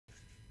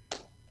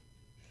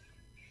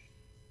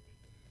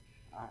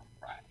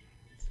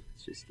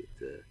Let's just get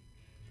the.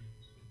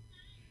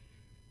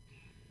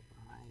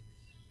 Right.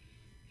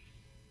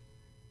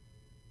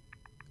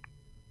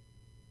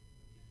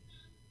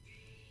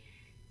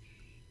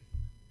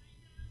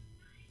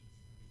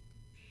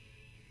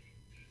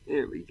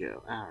 There we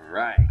go. All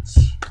right.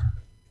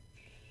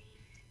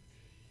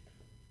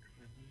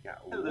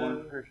 Got Hello.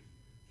 one person.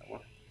 Is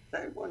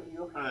that one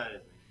you? Oh, that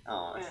is me.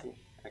 Oh, I see.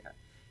 Okay.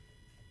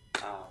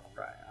 All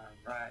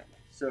right.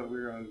 So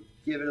we're going to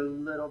give it a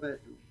little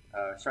bit,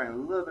 starting a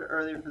little bit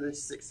earlier for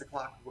this 6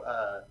 o'clock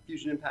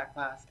Fusion Impact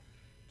class.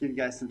 Give you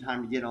guys some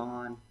time to get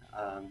on,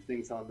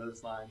 things on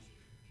those lines.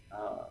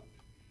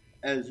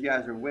 As you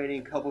guys are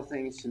waiting, a couple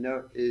things to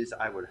note is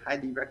I would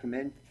highly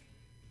recommend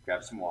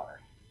grab some water.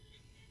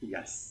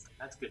 Yes.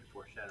 That's good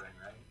foreshadowing,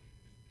 right?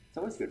 It's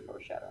always good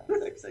foreshadowing.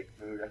 It's like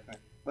we recommend.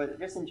 But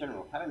just in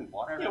general, having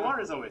water. Yeah,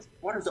 water's always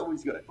good. Water's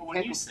always good. But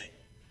when you say it.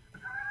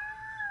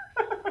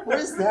 What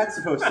is that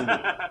supposed to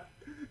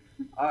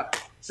mean?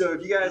 So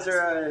if you guys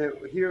are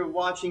here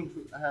watching,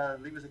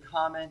 leave us a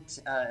comment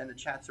in the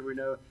chat so we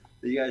know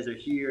that you guys are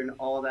here and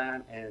all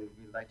that, and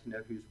we'd like to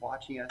know who's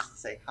watching us,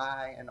 say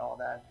hi and all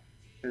that,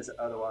 because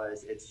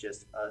otherwise it's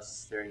just us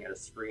staring at a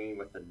screen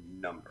with a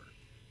number,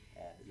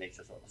 and it makes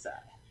us a little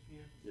sad.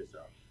 Yeah. So,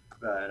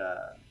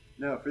 but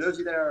no, for those of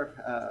you that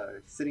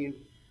are sitting,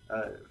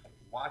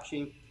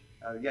 watching,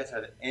 you guys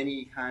have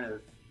any kind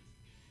of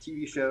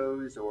TV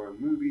shows or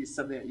movies,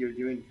 something that you're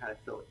doing to kind of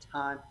fill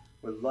time,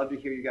 would love to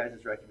hear you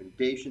guys'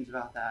 recommendations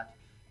about that.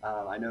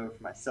 I know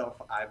for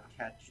myself, I'm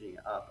catching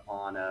up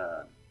on,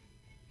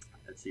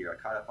 let's see here,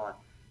 I caught up on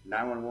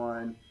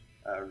 911,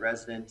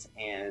 Resident,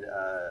 and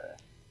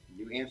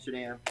New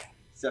Amsterdam.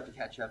 Stuff to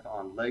catch up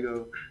on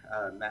Lego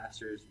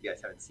Masters. If you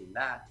guys haven't seen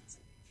that, it's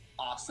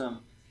awesome.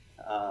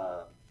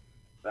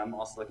 But I'm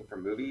also looking for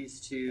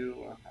movies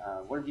too.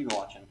 What have you been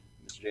watching,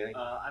 Mr. Daly?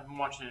 I've been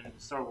watching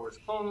Star Wars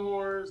Clone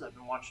Wars. I've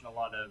been watching a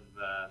lot of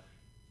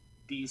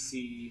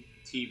DC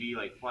TV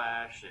like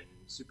Flash and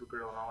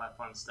Supergirl and all that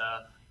fun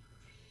stuff.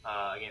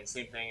 Again,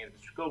 same thing as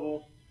Mr.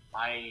 Goebel.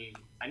 I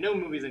know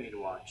movies I need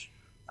to watch.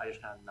 I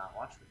just have not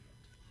watched them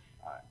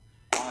yet. All right.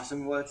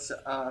 Awesome. What's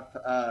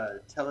up?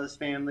 Tell us,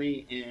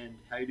 family, and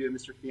how you doing,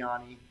 Mr.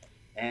 Fiani?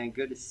 And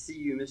good to see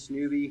you, Miss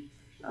Newbie.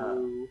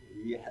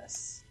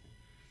 Yes.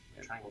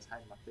 The triangle's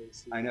hiding my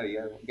face. I know.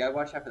 You gotta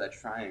watch out for that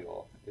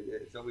triangle.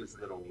 It's always a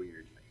little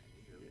weird.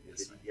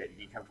 Yeah,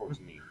 you come forward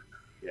to me.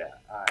 Yeah.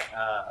 All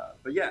right.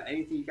 But yeah,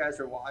 anything you guys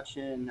are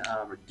watching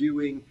or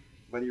doing,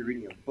 whether you're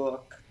reading a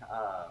book,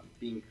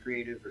 being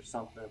creative or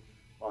something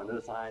along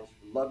those lines,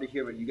 love to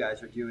hear what you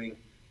guys are doing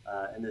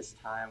in this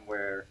time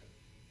where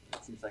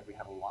it seems like we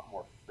have a lot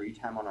more free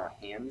time on our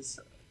hands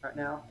right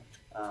now.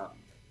 Of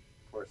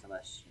course,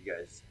 unless you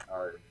guys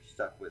are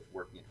stuck with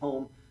working at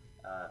home,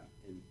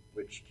 in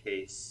which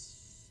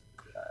case,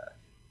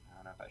 I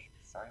don't know if I should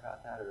be sorry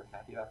about that or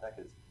happy about that,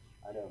 because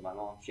I know my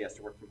mom, she has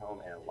to work from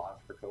home, and a lot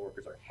of her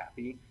coworkers are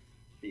happy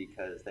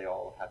because they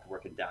all have to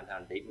work in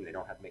downtown Dayton. They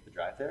don't have to make the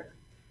drive there.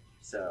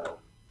 So,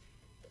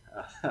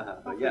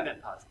 but yeah,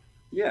 net positive.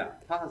 Yeah,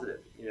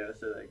 positive.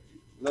 So like,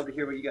 love to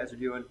hear what you guys are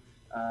doing.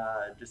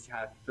 Just to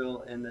kind of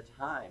fill in the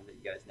time that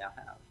you guys now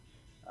have.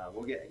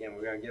 We're going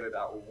to give it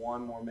about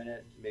 1 more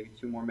minute, maybe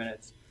 2 more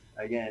minutes.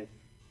 Again,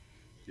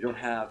 if you don't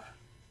have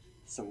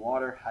some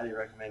water, highly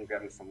recommend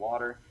grabbing some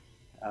water.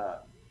 As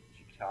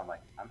you can tell,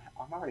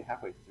 I'm already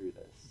halfway through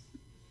this.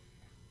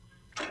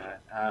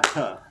 That's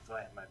why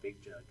I have my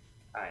big jug.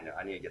 I know,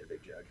 I need to get a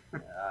big jug.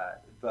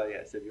 But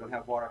yeah, so if you don't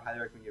have water, highly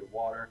recommend you get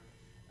water.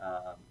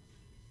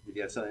 If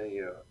you have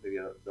something, maybe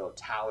a little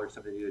towel or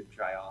something to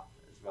dry off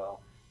as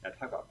well. Now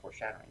talk about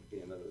foreshadowing,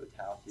 getting a little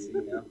towel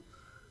too,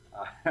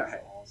 All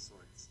right. All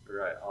sorts.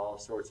 Right, all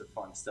sorts of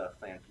fun stuff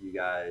planned for you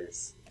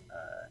guys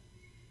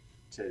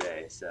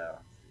today. So,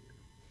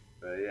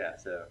 but yeah,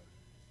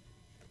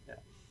 yeah.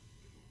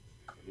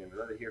 Again, we'd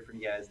love to hear from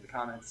you guys in the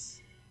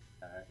comments.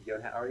 If you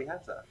already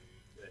have stuff.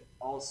 Good.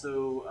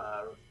 Also,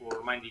 we'll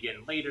remind you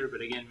again later,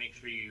 but again, make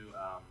sure you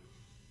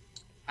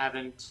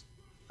haven't,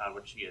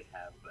 which you guys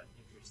have, but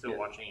if you're still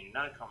watching and you're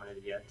not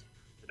commented yet,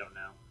 I don't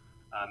know,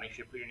 make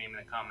sure you put your name in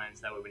the comments.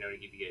 That way we know to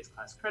give you guys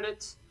class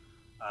credit.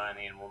 And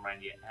then we'll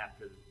remind you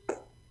after the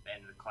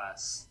end of the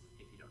class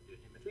if you don't do it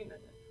in between then.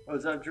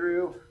 What's up,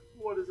 Drew?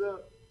 What is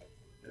up?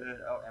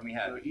 And we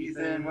have So,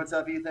 Ethan. What's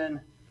up, Ethan?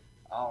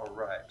 All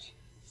right.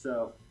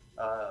 So,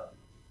 a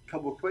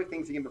couple of quick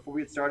things again before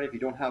we get started. If you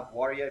don't have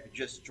water yet, if you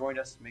just joined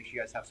us, make sure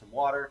you guys have some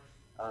water,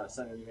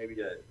 something maybe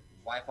to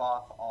wipe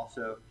off.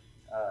 Also,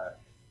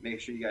 make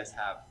sure you guys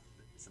have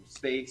some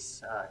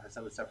space, because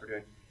some of the stuff we're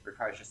doing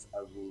requires just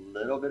a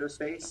little bit of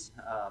space.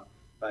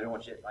 But I don't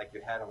want you to, like,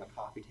 your head on the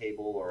coffee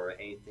table or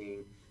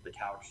anything, the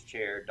couch,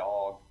 chair,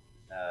 dog.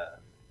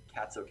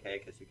 Cat's okay,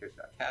 because who cares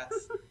about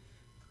cats?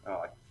 Oh,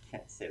 I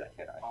can't say that,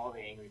 can I? All the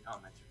angry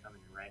comments are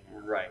coming in right now.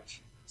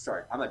 Right.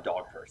 Sorry, I'm a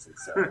dog person,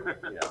 so,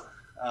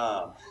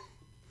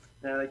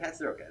 no, the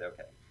cats are okay, they're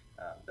okay.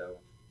 Though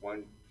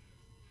one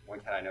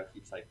cat I know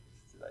keeps, like,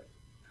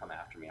 come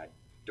after me. I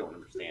don't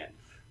understand.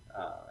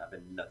 I've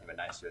been nothing but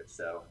nice to it,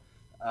 so,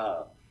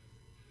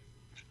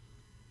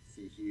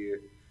 see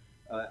here.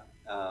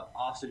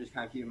 Also, just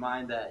kind of keep in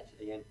mind that,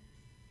 again,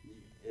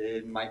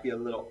 it might be a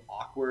little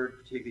awkward,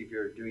 particularly if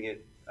you're doing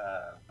it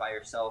by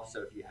yourself.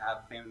 So if you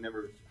have family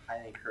members,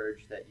 highly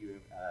encourage that you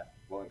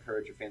will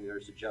encourage your family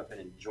members to jump in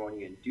and join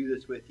you and do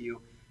this with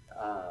you.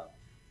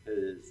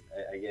 Because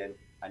again,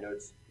 I know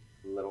it's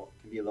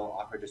can be a little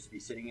awkward just to be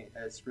sitting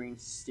at a screen,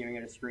 staring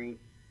at a screen,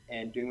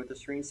 and doing what the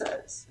screen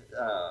says.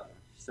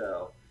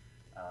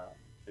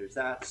 There's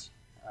that.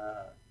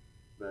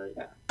 But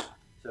yeah.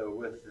 So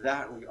with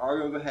that, we are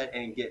going to go ahead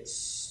and get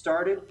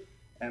started.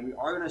 And we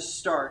are going to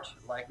start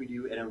like we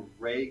do in a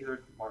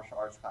regular martial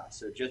arts class.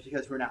 So just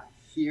because we're not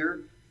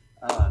here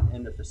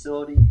in the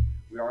facility,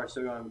 we are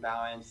still going to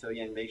bow in. So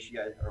again, make sure you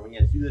guys, or when you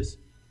guys do this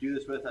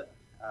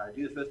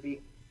with me.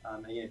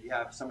 Again, if you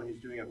have someone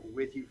who's doing it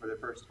with you for the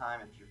first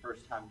time, if it's your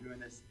first time doing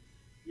this,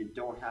 you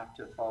don't have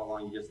to follow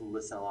along. You just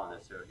listen along.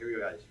 So here we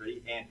go, guys.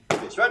 Ready? And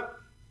face front.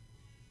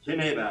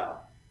 Kine bow.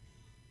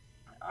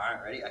 All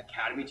right, ready?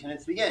 Academy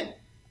tenets begin.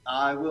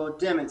 I will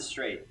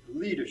demonstrate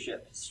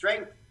leadership,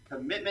 strength,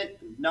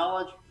 commitment,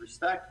 knowledge,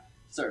 respect,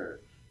 serve.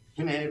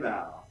 Kine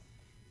bow.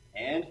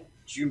 And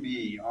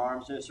Junbi,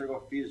 arms in a circle,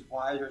 feet as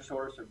wide as your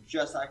shoulders. So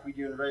just like we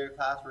do in the regular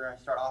class, we're going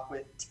to start off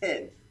with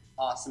 10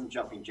 awesome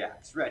jumping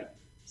jacks. Ready,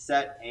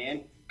 set,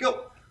 and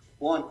go.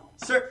 1,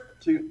 sir,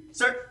 2,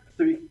 sir,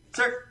 3,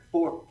 sir,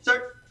 4,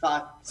 sir,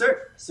 5,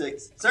 sir,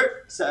 6,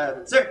 sir,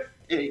 7, sir,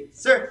 8,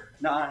 sir,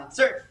 9,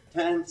 sir,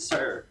 10,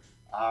 sir.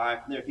 All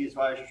right, from there, feet as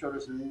wide as your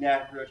shoulders,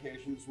 neck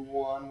rotations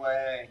one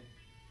way,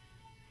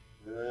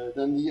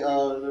 then the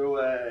other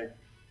way.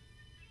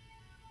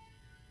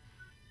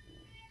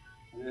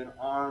 And then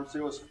arm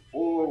circles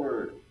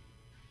forward.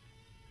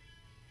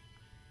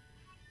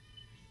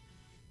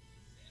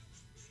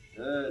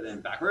 Good,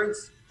 then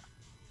backwards.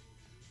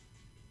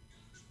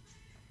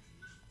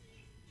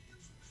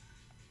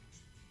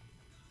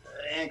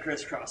 And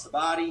crisscross the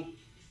body.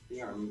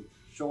 The arm,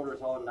 shoulders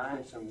all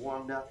nice and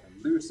warmed up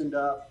and loosened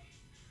up.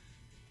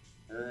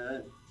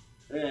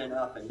 Then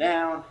up and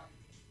down.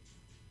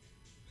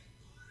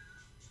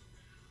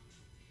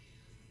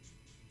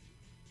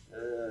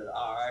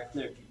 All right,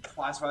 from there, if you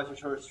twice rise your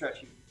shoulders,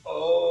 stretch you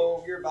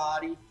over your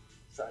body,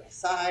 side to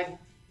side.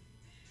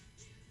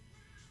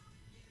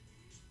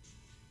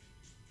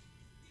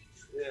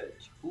 Good.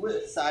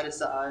 Twist side to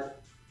side.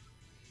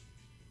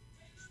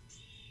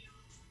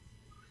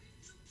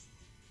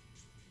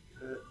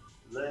 Good.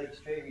 Legs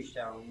straight, reach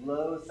down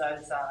low, side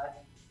to side.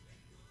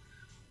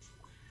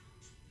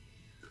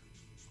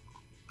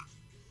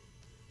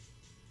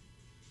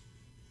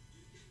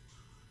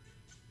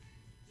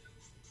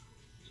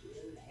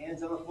 Good.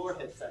 Hands on the floor,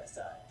 hips side to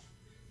side.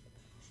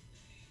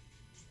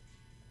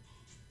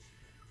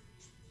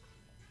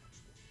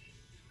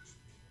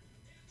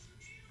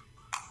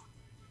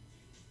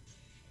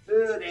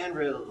 Good, and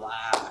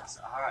relax.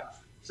 All right,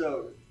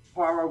 so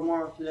part of our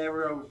warm-up today,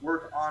 we're going to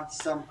work on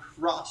some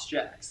cross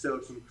jacks. So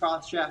some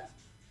cross jacks,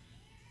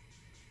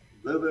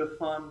 a little bit of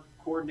fun,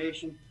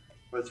 coordination.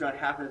 What's going to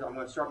happen is I'm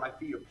going to start my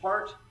feet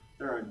apart,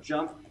 then I'm going to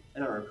jump,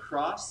 and I'm going to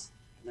cross,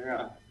 and then I'm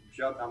going to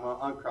jump, and I'm going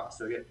to uncross.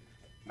 So again,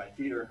 my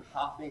feet are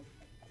hopping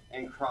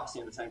and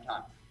crossing at the same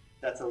time.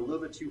 That's a little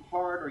bit too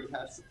hard, or you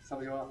have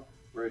something going on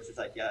where it's just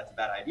like, yeah, that's a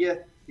bad idea.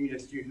 You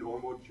just do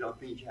normal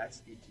jumping jacks,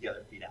 feet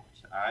together, feet out,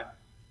 all right?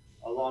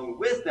 Along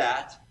with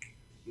that,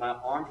 my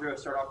arms are going to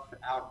start off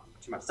out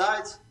to my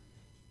sides.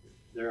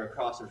 They're going to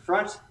cross in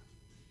front,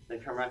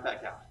 then come right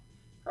back out.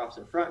 Cross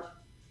in front,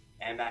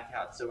 and back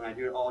out. So when I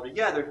do it all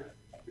together,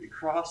 we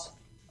cross,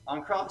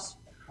 uncross,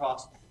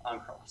 cross,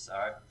 uncross. All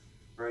right?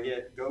 We're going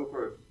to go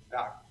for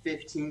about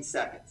 15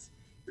 seconds.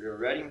 We're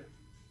ready,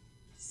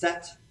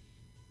 set,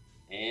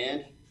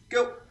 and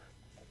go.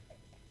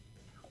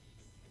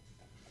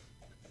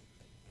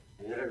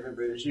 And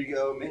as you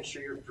go, make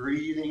sure you're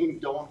breathing.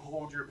 Don't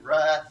hold your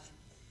breath.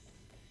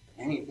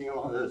 Anything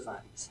along those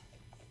lines.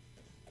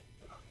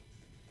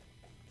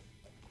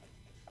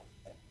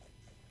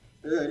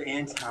 Good,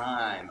 and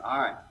time. All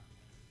right.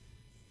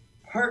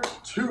 Part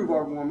 2 of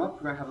our warm-up.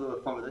 We're going to have a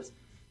little fun with this.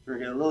 We're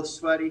going to get a little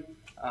sweaty.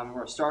 We're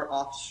going to start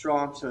off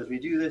strong. So as we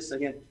do this,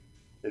 again,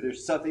 if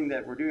there's something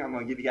that we're doing, I'm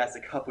going to give you guys a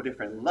couple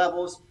different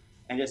levels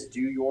and just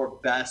do your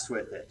best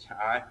with it.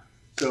 All right.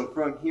 So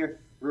from here,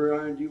 we're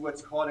going to do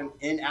what's called an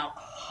in-out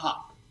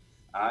hop.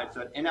 All right,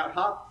 so an in-out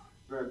hop,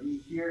 we're going to be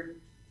here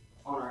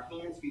on our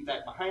hands, feet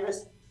back behind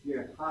us.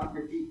 You're going to hop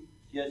your feet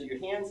together to your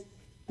hands,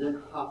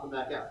 then hop them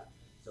back out.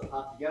 So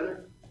hop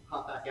together,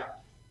 hop back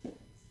out.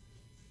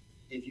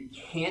 If you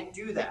can't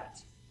do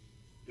that,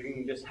 you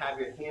can just have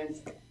your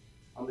hands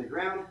on the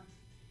ground,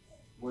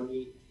 one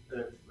knee,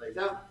 legs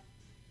out,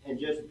 and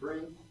just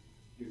bring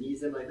your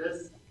knees in like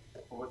this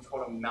for what's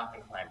called a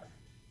mountain climber.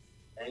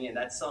 And again,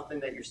 that's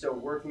something that you're still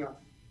working on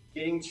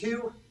getting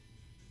to.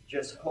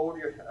 Just hold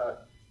you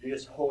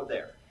just hold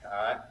there. All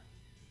right.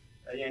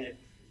 Again, if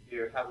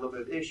you have a little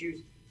bit of issues,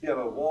 if you have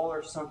a wall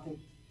or something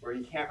where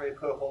you can't really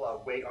put a whole lot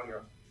of weight on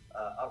your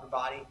upper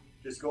body,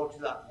 just go up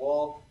to that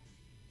wall,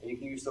 and you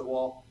can use the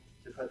wall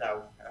to put that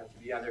to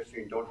be on there, so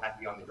you don't have to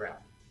be on the ground.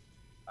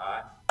 All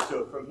right.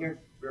 So from here,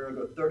 we're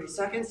gonna go 30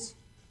 seconds.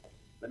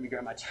 Let me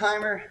grab my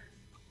timer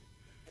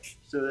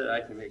so that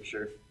I can make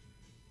sure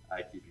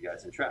I keep you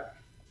guys in track.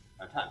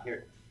 On time,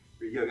 here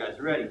you go, guys.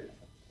 Ready,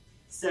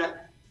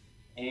 set,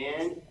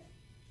 and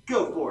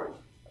go for it.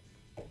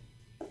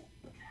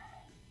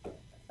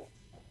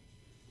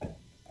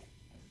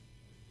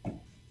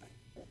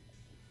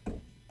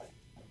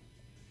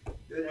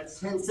 Good, that's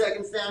 10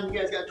 seconds down. You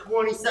guys got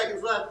 20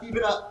 seconds left. Keep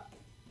it up.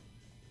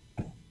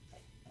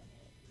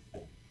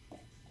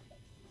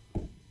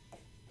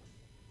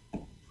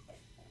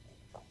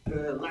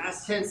 Good,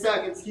 last 10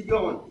 seconds. Keep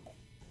going.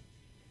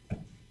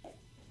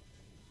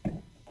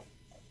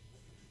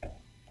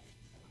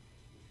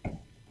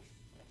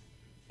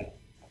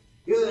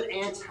 Good,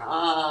 and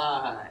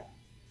time.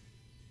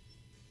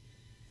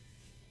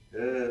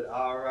 Good,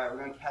 all right. We're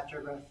going to catch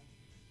our breath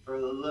for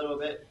a little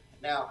bit.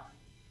 Now,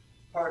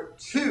 part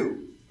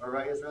 2, all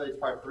right, it's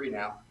part 3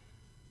 now.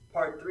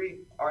 Part 3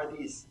 are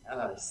these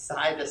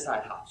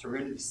side-to-side hops. So we're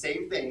going to do the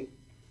same thing.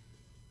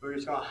 We're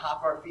just going to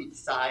hop our feet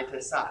side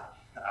to side,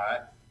 all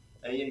right?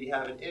 And if you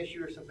have an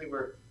issue or something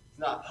where it's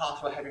not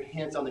possible to have your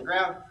hands on the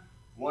ground,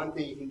 one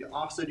thing you can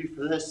also do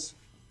for this,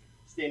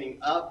 standing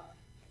up,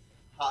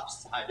 hop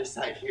side to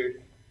side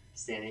here,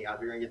 standing up.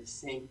 You're going to get the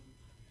same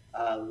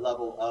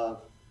level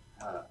of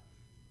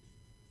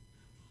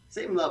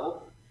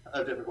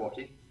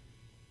difficulty,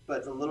 but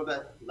it's a little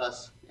bit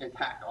less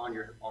impact on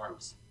your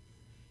arms.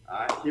 All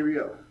right, here we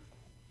go.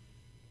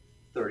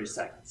 30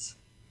 seconds.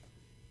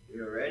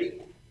 You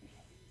ready?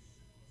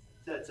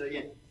 Set. So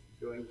again,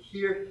 going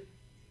here,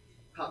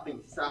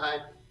 hopping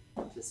side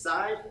to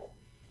side,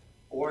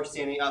 or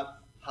standing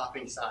up,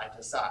 hopping side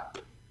to side.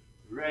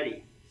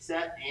 Ready,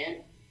 set,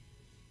 and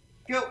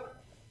go.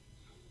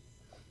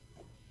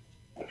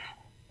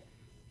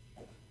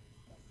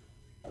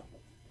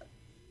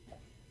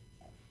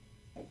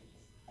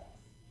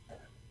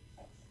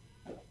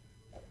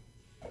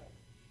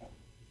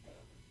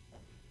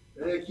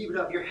 Keep it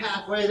up. You're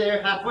halfway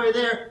there, halfway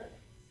there.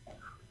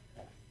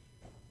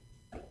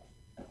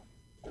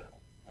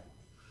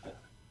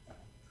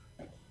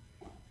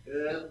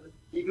 Good.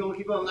 Keep going,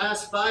 keep going.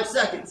 Last 5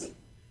 seconds.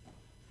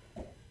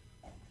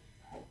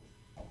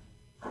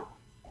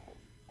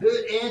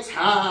 Good, and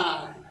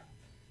time.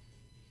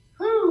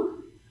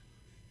 Whew.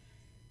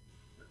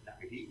 Now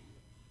your feet.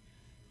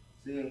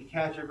 So you can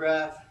catch your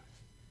breath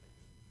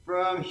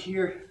from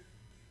here.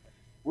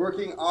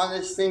 Working on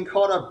this thing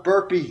called a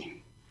burpee.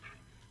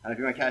 If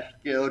you want to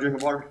get a little drink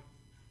of water,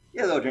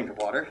 get a little drink of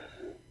water.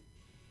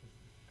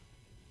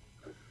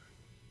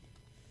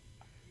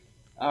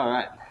 All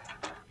right.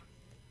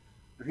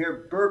 We're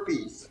here,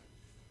 burpees.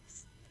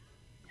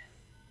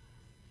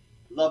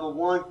 Level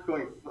 1,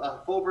 going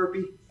full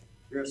burpee.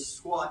 You're going to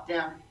squat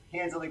down,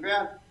 hands on the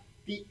ground,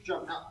 feet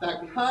jump out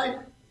back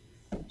behind,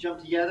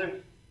 jump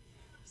together,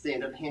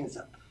 stand up, hands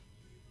up.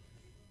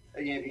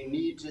 Again, if you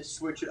need to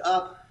switch it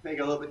up, make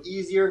it a little bit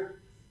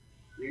easier,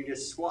 you can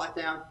just squat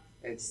down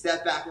and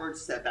step backwards,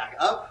 step back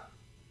up.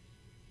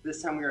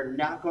 This time we are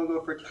not going to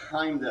go for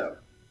time though.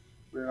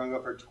 We're going to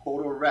go for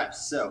total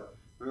reps. So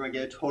we're going to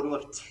get a total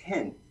of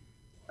 10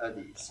 of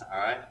these, all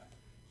right?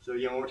 So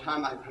again, one more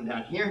time, I come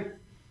down here,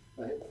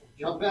 right,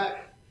 jump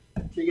back,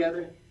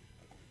 together,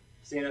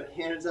 stand up,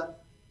 hands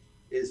up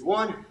is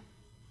 1.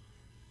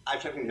 I'm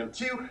checking them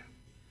 2.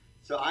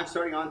 So I'm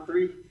starting on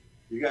 3.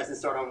 You guys can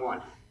start on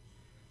 1.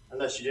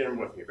 Unless you did them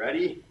with me.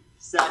 Ready,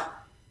 set,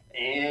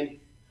 and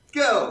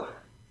go.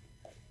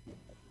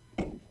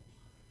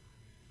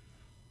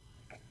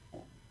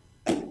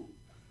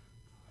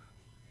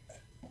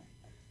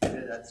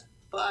 Okay, that's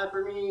 5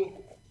 for me.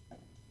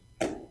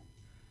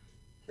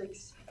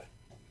 6,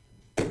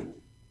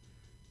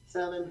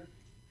 7,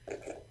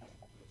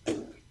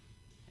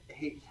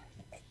 8,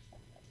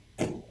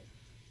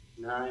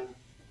 9,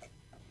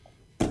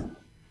 and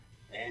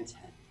 10.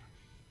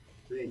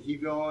 So then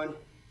keep going.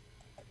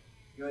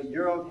 Go at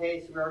your own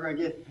pace. We're going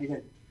to get,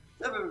 again,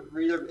 have a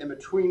breather in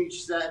between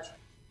each set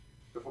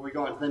before we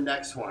go on to the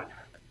next one.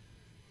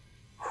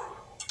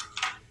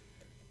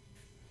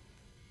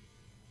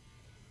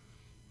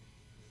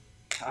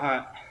 All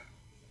right.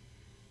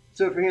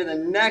 So for here, the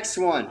next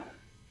one,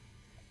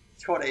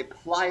 it's called a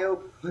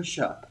plyo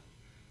push-up.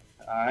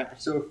 All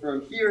right. So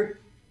from here,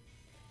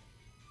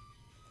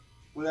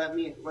 what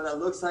that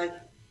looks like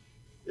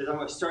is I'm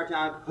going to start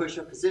down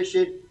push-up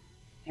position,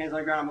 hands on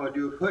the ground. I'm going to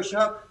do a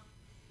push-up.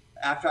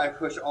 After I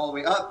push all the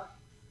way up,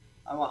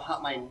 I'm going to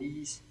hop my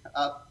knees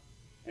up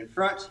in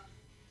front,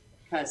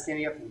 kind of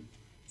standing up.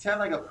 It's kind of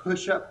like a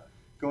push-up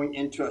going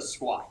into a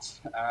squat,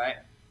 all right?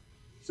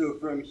 So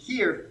from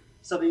here,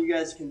 something you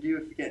guys can do,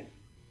 if again,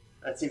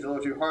 that seems a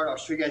little too hard, I'll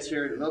show you guys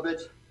here in a little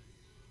bit.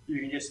 You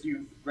can just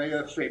do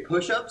regular straight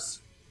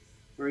push-ups,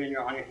 where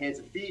you're on your hands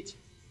and feet.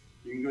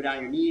 You can go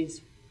down your knees,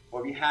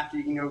 or if you have to,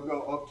 you can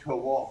go up to a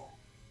wall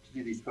to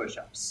do these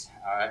push-ups,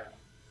 all right?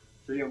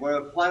 So you know what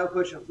a plyo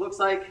push-up looks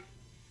like.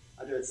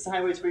 I'll do it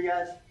sideways for you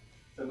guys.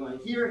 So I'm going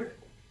here,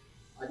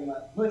 I do my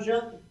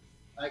push-up,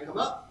 I come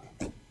up,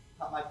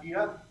 pop my feet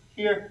up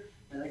here,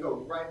 and then go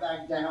right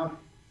back down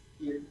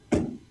here,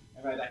 and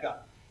right back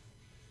up.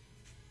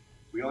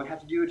 We only have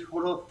to do a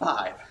total of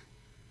 5.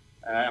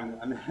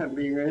 I'm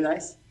being really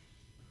nice.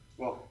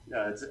 Well,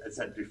 it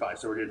said do 5,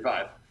 so we're doing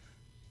 5.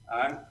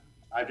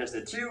 I just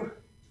did 2,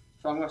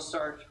 so I'm going to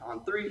start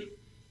on 3.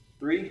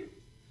 3.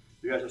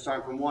 You guys are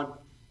starting from 1.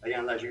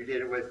 Again, as you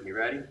did it with me.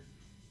 Ready?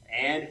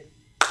 And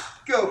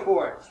go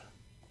for it.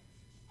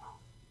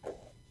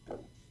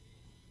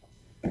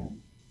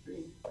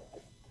 3,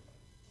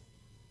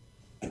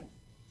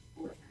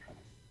 4,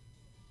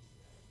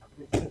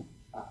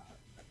 5.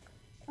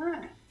 All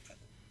right.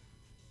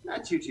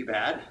 Not too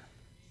bad.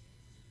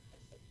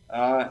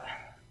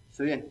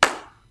 So again,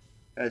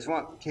 I just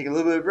want to take a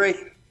little bit of a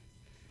break,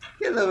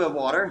 get a little bit of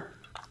water,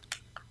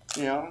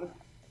 take a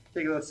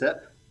little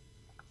sip,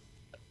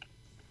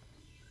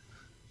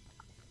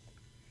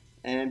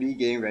 and be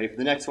getting ready for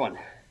the next one.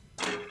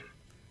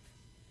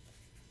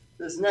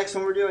 This next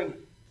one we're doing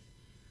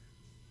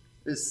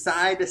is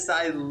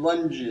side-to-side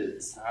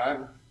lunges. All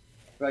right,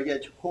 so I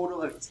get a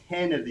total of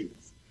 10 of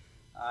these.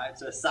 All right,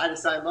 so a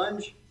side-to-side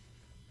lunge,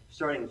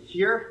 starting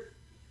here.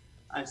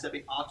 I'm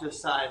stepping off to the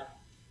side,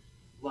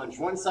 lunge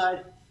one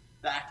side,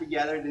 back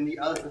together, then the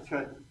other one's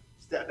going to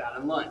step out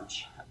and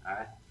lunge. All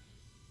right,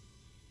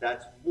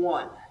 that's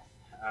 1. All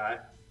right,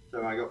 so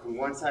when I go from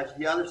one side to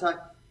the other side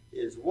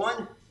is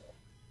 1,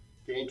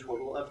 getting a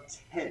total of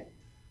 10.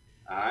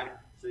 All right,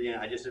 so again,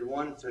 I just did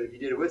 1, so if you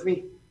did it with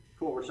me,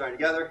 cool, we're starting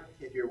together.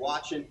 If you're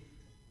watching,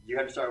 you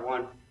have to start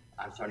 1,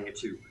 I'm starting at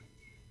 2.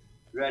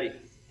 Ready,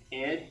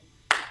 and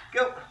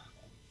go.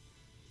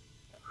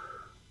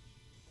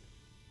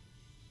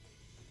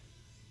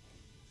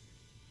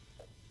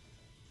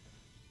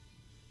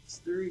 It's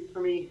 3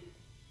 for me.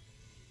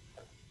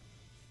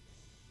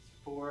 It's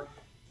 4,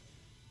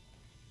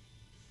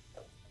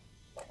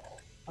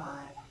 5,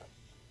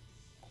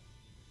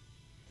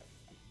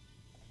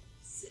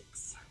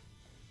 6,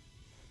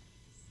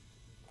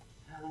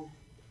 7,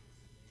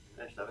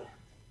 there's 7,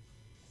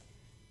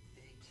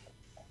 8,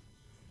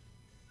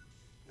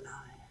 9,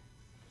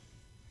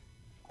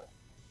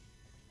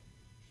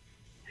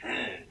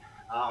 10.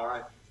 All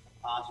right,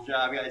 awesome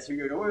job, guys.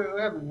 Here we go.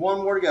 We have 1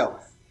 more to go.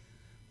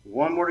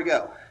 1 more to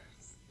go.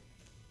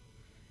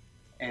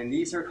 And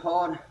these are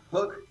called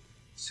hook,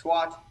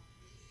 squat,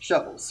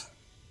 shuffles.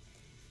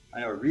 I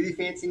know a really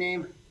fancy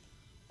name.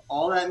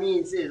 All that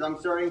means is I'm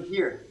starting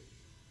here.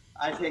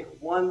 I take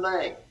one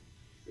leg,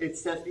 it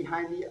steps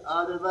behind the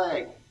other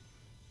leg,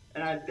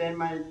 and I bend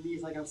my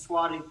knees like I'm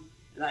squatting,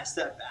 and I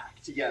step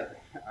back together.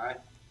 All right.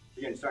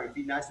 Again, starting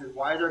feet nice and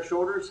wide as our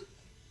shoulders.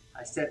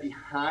 I step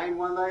behind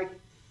one leg,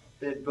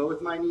 bend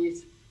both my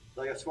knees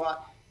like a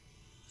squat,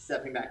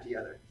 stepping back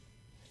together.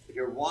 If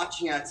you're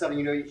watching at something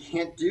you know you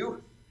can't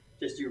do,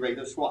 just do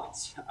regular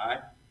squats, all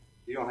right?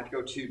 You don't have to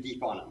go too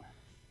deep on them.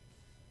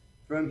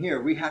 From here,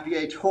 we have to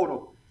get a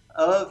total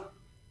of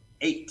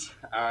 8,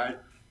 all right?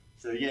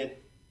 So again,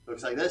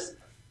 looks like this.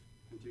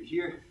 Into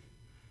here,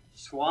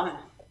 squat,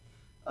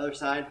 other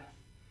side,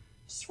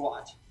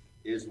 squat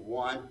is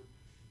 1.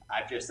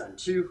 I've just done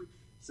 2,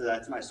 so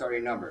that's my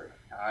starting number.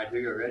 All right, here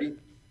you go, ready?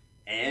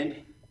 And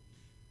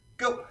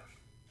go.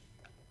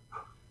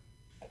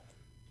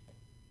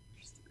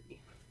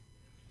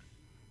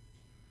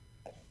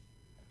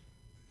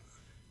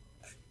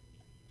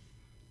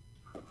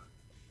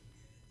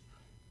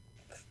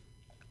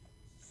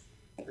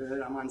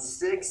 Good, I'm on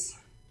 6.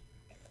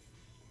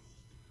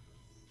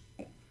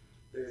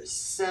 There's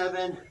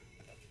 7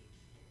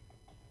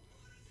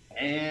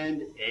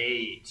 and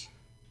 8.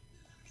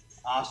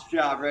 Awesome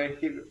job, Ray.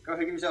 Go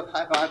ahead, give yourself a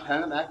high five,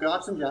 pat on the back. Good,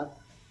 awesome job.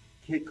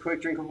 Take a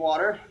quick drink of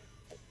water.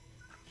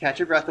 Catch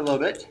your breath a little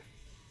bit.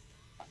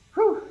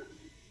 Whew.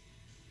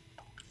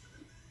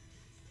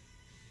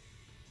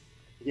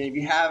 Again,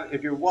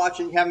 if you're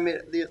watching, you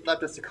haven't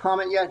left us a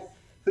comment yet,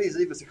 please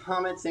leave us a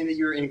comment saying that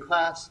you're in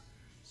class,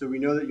 so we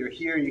know that you're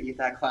here and you get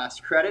that class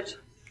credit.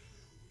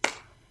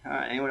 All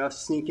right, anyone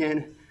else sneak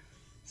in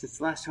since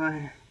the last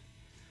one?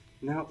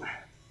 Nope.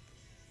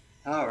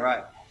 All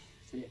right.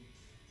 So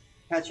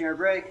catching our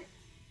break,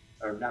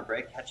 or not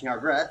break, catching our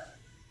breath.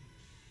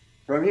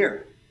 From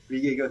here, we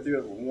can go through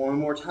it one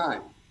more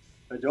time.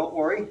 But don't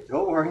worry.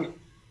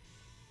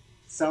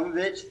 Some of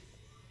it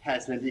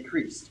has been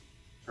decreased.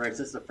 For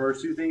instance, the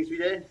first 2 things we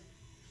did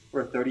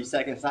were 30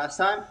 seconds last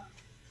time.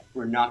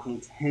 We're knocking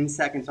 10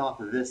 seconds off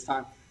of this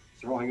time.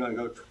 So we're only going to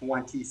go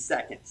 20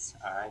 seconds,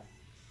 all right?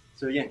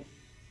 So again,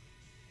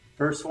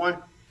 first one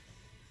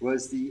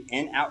was the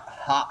in-out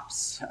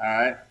hops, all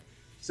right?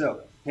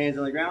 So hands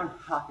on the ground,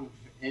 hopping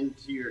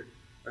into your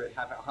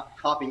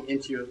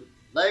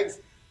legs,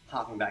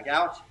 hopping back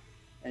out,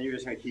 and you're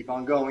just going to keep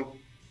on going.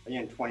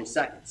 Again, 20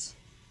 seconds.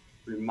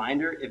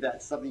 Reminder, if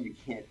that's something you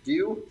can't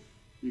do,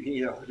 you can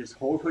either just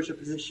hold push-up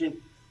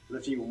position,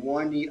 lifting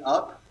one knee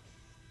up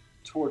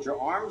towards your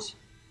arms,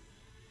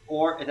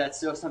 or if that's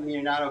still something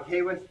you're not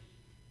okay with,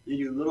 you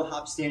do little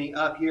hops standing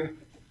up here,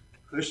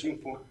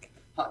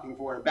 hopping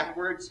forward and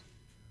backwards,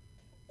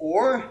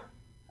 or,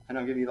 and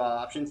I'll give you a lot of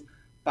options,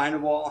 find a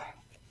wall,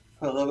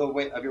 put a little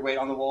bit of your weight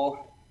on the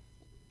wall,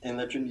 and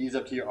lift your knees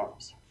up to your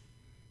arms.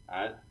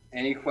 All right,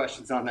 any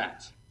questions on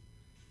that?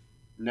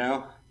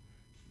 No?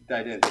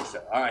 I didn't think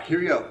so. All right, here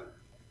we go.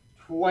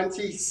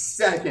 20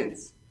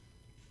 seconds.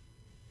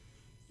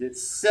 Get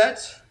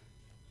set.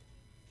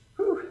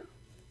 Whew.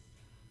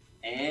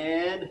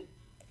 And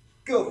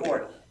go for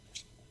it.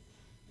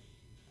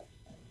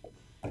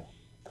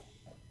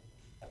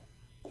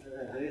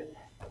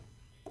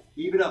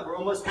 Even up. We're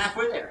almost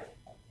halfway there.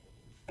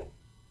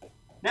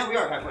 Now we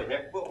are halfway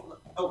there. Well,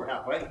 over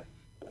halfway.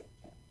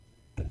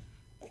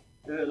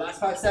 Good. Last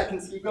 5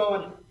 seconds. Keep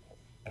going.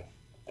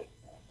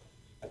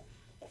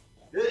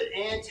 Good.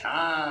 And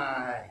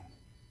time.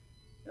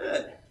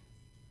 Good.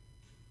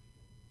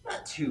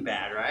 Not too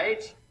bad,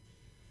 right?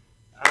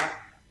 So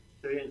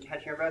you're going to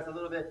catch your breath a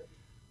little bit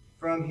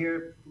from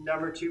here.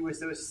 Number 2 was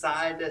those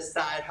side to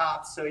side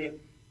hops. So you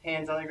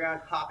hands on the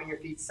ground, hopping your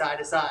feet side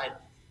to side.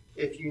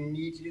 If you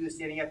need to do the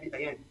standing up,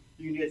 again,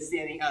 you can do it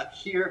standing up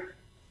here,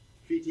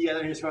 feet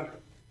together, and just going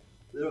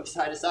little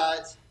side to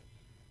sides.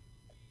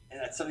 And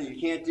that's something you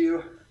can't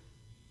do.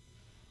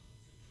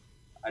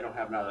 I don't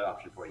have another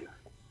option for you.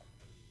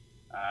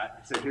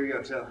 So here we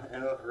go. So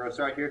we're going to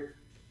start here.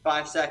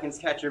 5 seconds,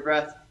 catch your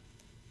breath.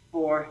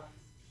 4,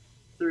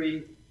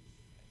 3,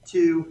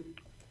 2,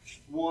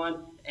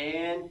 1,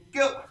 and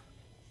go.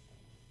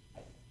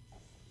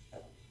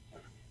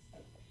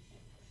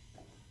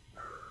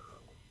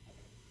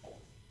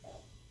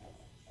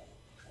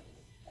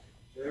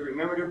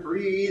 Remember to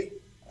breathe.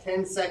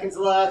 10 seconds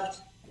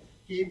left.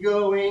 Keep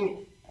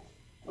going.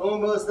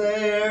 Almost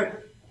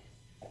there.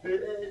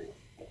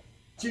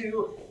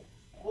 2,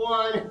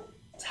 1.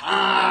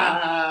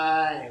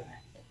 Time.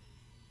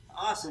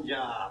 Awesome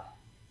job.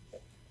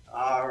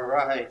 All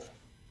right.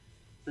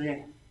 So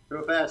again,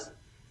 real fast.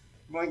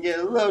 I'm going to get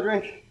a little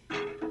drink.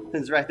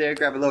 It's right there.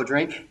 Grab a little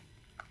drink.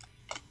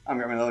 I'm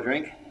grabbing a little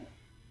drink.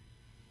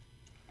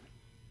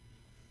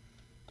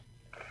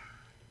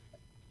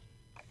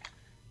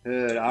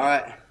 Good. All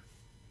right.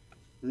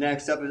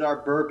 Next up is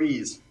our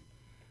burpees.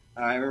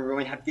 All right. Remember, we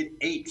only have to get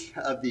 8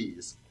 of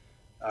these.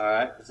 All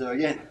right. So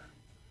again,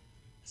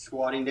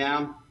 squatting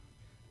down,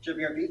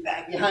 jumping our feet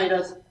back behind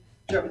us,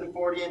 jumping them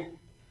forward again.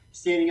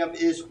 Standing up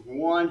is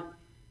 1.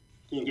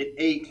 You can get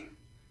 8. If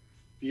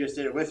you just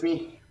did it with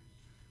me,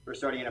 we're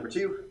starting at number 2.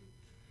 If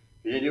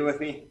you didn't do it with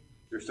me,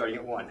 you're starting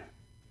at 1.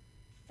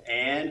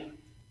 And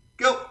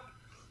go.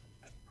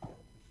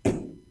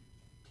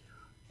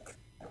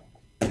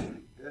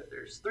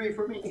 There's 3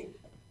 for me.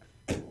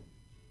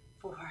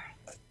 4,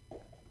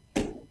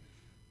 5,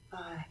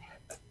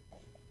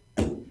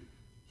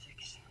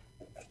 6,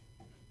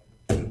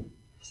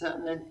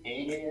 7,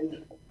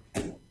 and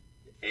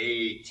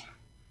 8.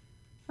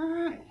 All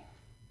right.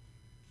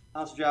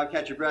 Awesome job.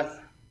 Catch your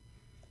breath.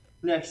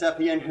 Next up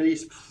again are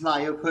these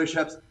plyo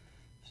push-ups.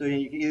 So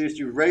you can either just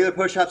do regular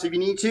push-ups if you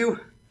need to,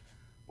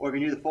 or if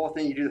you do the full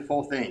thing, you do the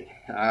full thing.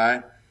 All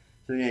right.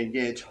 So you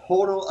get a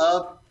total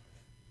of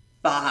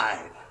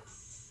 5.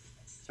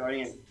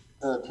 Starting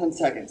in 10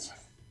 seconds.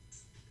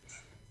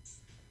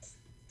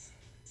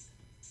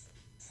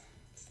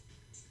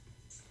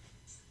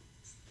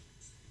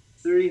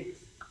 3,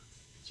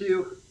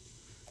 2,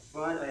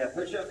 1. Oh yeah,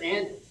 push up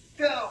and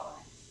go.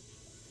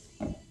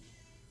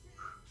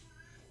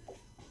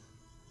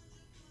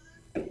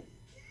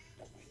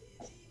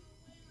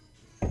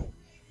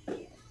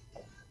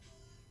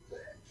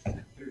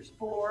 Here's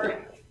 4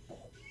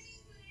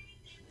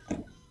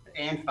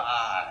 and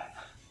 5.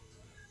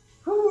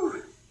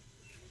 Whew.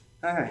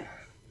 All right.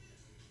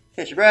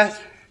 Catch your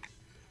breath.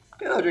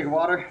 Get a little drink of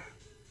water.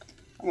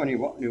 I'm going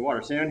to need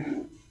water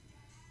soon.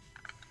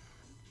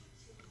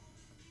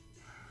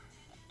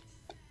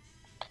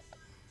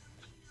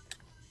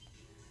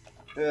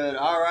 Good.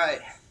 All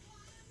right.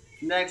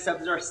 Next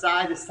up is our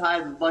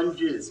side-to-side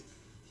lunges.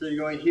 So you're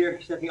going here,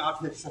 stepping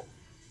off to the side,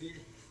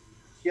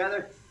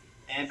 together,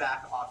 and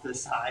back off to the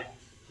side.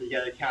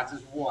 Together counts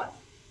as 1.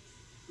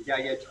 You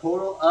gotta get a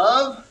total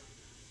of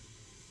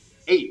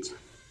 8.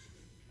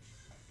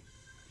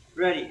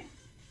 Ready,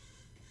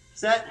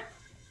 set,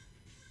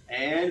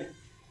 and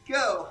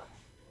go.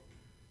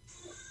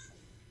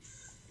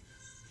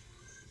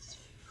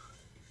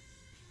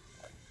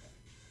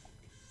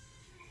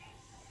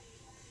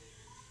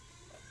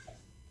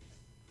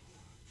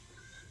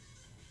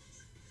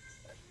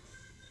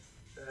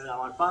 Good, I'm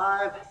on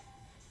 5.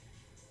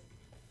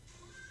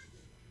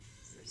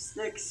 There's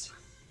 6,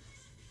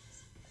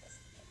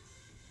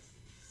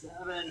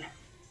 7,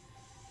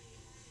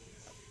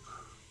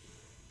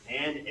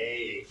 and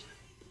 8.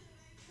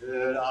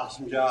 Good,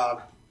 awesome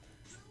job.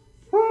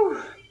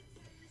 Whew.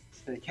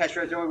 Gonna catch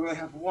right there. We're gonna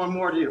have one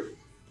more to do.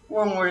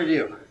 One more to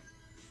do.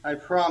 I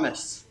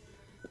promise.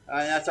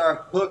 That's our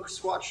hook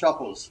squat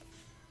shuffles.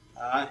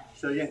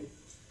 So again,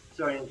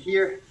 starting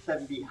here,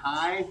 stepping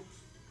behind,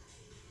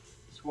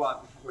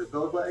 squat with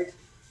both legs,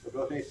 or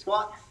both legs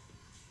squat.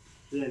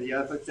 Then the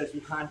other foot steps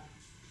behind,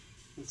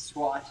 and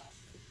squat.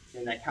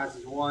 And that counts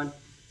as 1.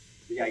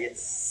 You gotta get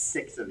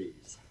 6 of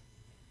these.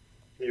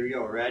 Here we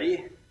go.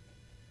 Ready,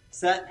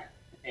 set,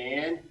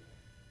 and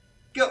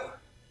go.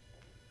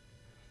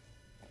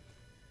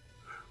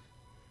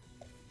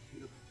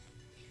 2,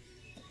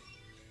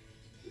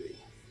 3,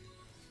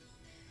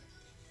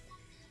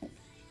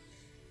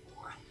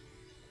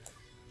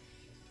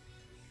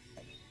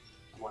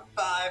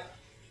 5,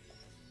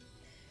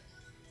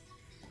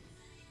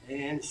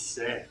 and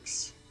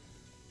 6.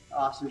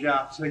 Awesome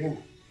job. So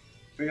again,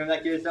 bring up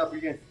that gear yourself.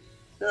 You're good.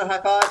 Little high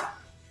five,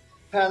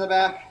 pat on the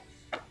back.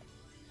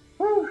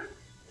 Woo.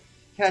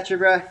 Catch your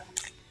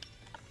breath.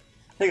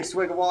 Take a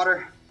swig of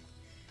water.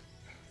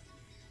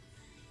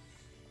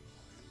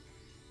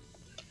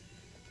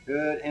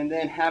 Good, and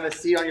then have a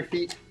seat on your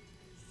feet.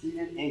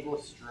 Seated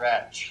ankle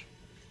stretch.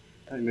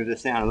 Let me move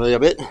this down a little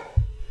bit.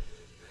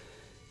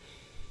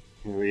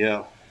 Here we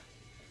go.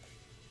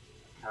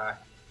 All right,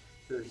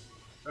 so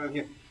from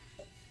here,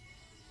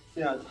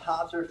 sit on the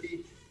tops of our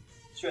feet,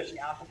 stretching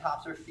out the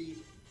tops of our feet,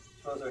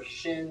 as well as our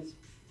shins,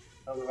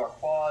 over our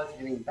quads,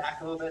 getting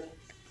back a little bit.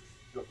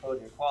 Go forward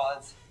in your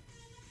quads.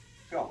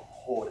 Go,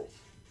 hold it.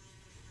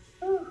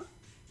 Whew.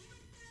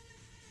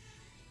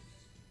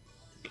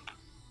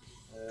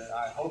 All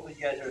right, hopefully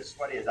you guys are as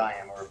sweaty as I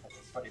am, or as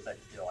sweaty as I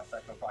can feel. I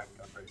feel probably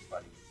become pretty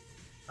sweaty.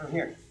 From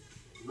here,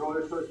 roll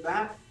your toes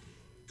back,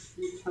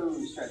 feet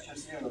toes stretch.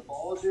 Just near the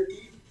balls of your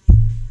feet.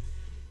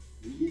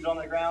 Knees on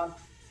the ground,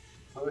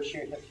 push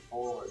your hips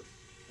forward.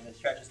 And it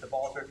stretches the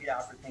balls of your feet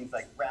out for things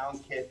like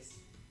round kicks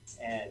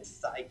and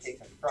side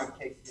kicks and front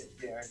kicks.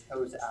 Get your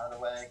toes out of the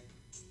way.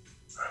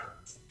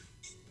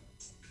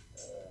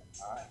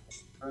 All right,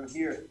 from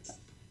here,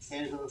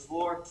 hands on the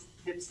floor,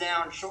 hips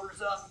down,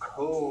 shoulders up,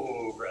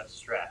 cobra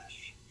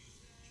stretch.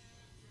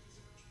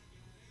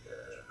 Good,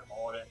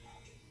 hold it.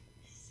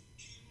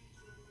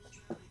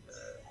 Good.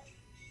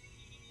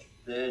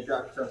 Then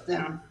drop yourself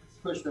down,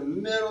 push the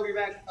middle of your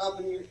back up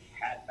into your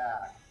cat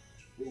back.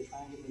 Then try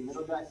and get the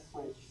middle back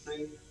point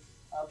straight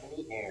up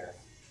in the air.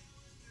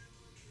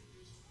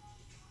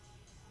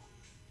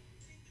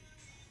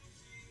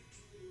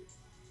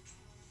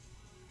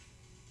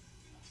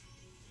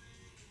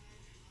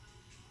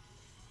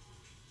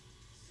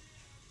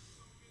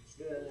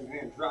 Good, and you're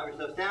going to drop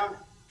yourself down,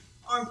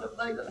 arms up,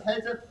 legs up,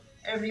 heads up,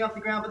 everything off the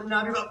ground but the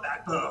knob of your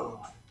backbone.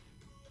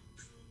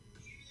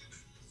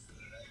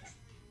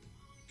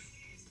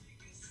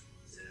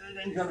 And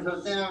then drop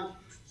yourself down,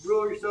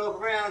 roll yourself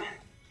around,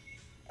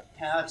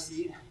 have a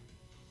seat.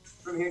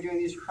 From here, doing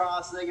these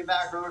cross-legged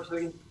back rollers, so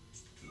again,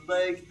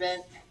 legs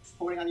bent,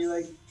 holding on your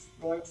legs,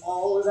 rolling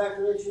all the way back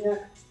to the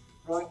neck,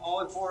 rolling all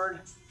the way forward.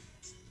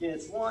 Again,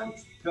 it's 1.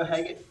 Go ahead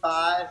and get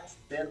 5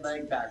 bent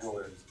leg back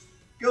rollers.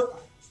 Go.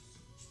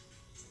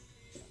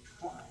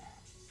 1,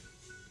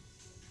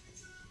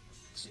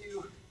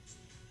 2,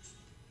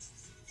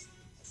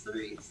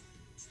 3,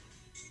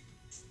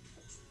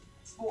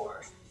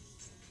 4,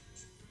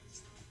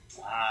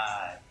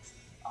 5.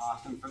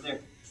 Awesome. From there,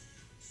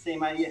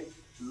 same idea.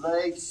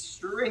 Legs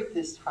straight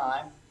this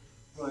time.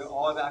 Going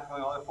all the way back,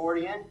 going all the way forward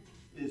again.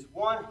 Is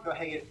 1. Go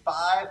ahead and get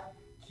 5.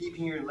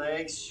 Keeping your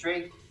legs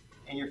straight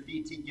and your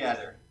feet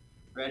together.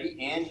 Ready?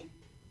 And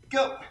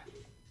go.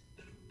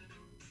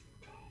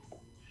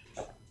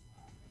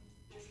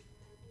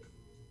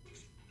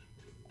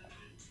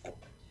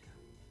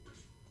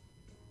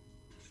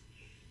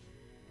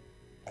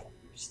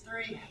 There's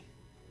 3.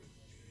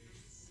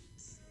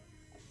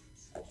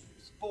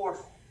 There's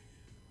 4.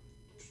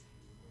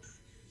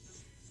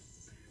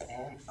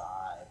 And 5.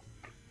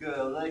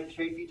 Good. Legs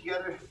straight, feet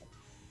together.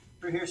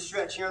 From here,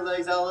 stretching your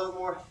legs out a little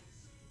more.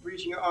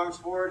 Reaching your arms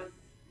forward.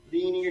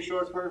 Leaning your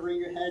shoulders forward. Bring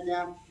your head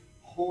down.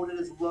 Hold it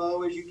as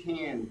low as you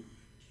can.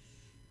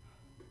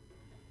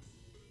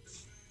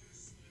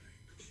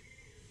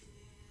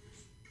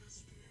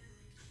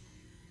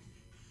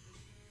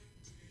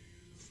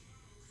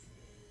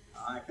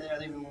 All right, there.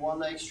 Leaving one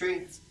leg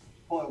straight.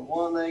 Pulling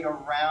one leg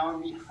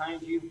around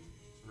behind you.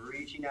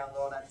 Reaching down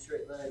low on that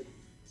straight leg.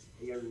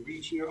 You're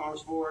reaching your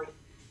arms forward,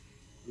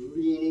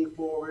 leaning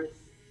forward,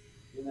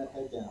 bring that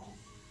head down.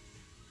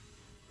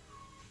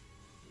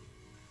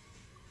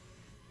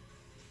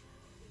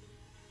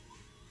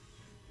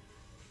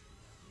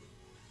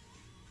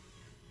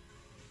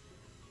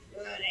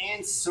 Good,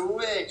 and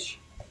switch.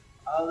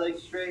 Other leg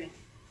straight,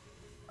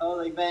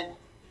 other leg bent.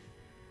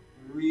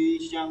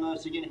 Reach down low,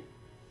 so again,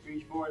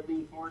 reach forward,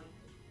 lean forward.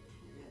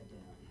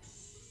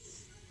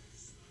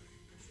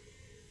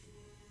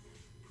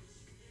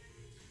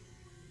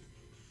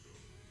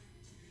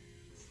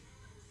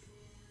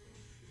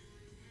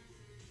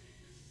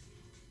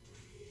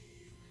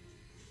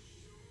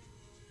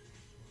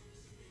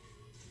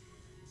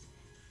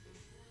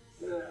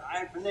 Good. All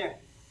right, from there,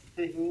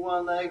 taking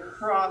one leg,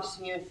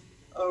 crossing it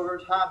over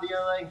top of the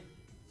other leg,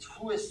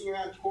 twisting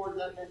around towards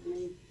that bent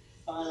knee,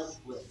 final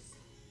twist.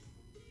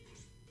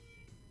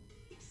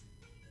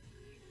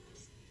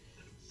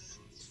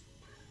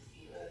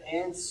 Good.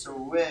 And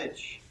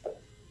switch. All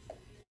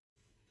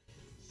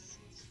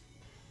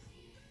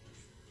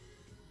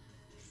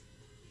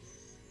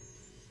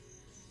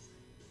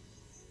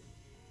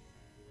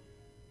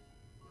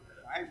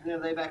right, from there,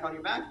 lay back on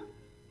your back.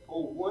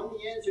 Hold one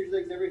knee in, switch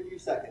your legs every few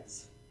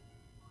seconds.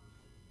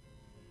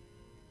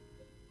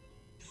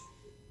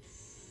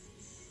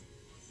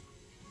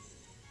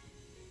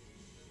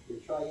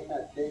 You try to get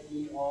that bent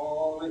knee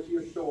all the way to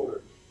your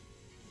shoulder.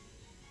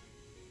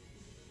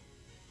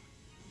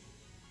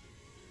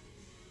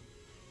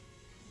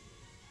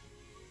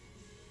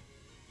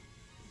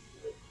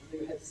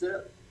 sit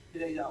up,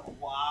 legs out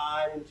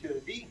wide into a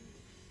V,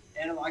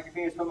 and lock your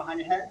fingers from behind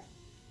your head.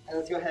 And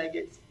let's go ahead and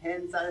get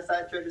 10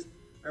 side-to-side stretches.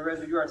 Remember, as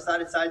we do our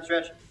side-to-side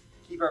stretch,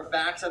 keep our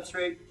backs up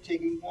straight,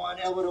 taking one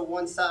elbow to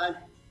one side,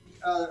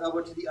 the other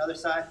elbow to the other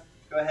side.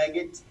 Go ahead and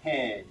get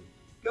 10.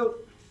 Go.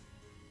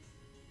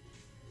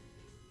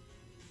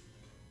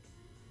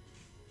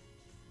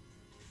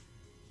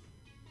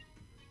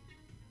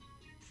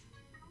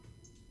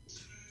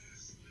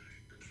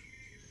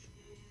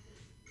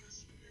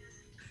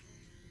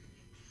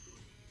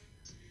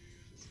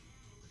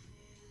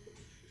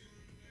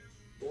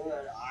 Good. All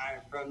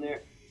right, from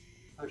there,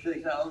 push your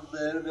legs out a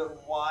little bit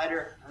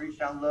wider. Reach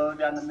down low,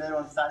 down the middle,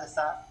 and side to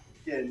side.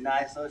 Get a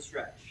nice low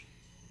stretch.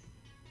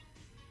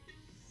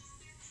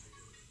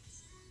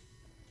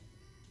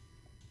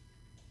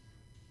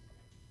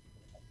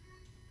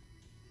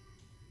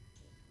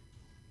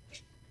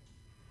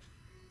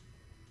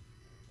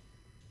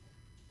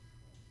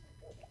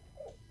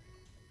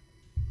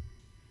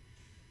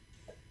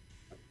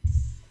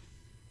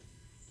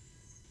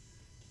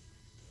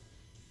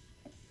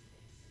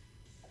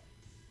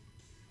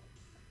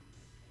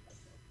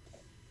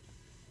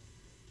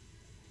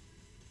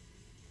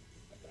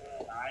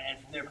 And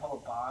from there, a couple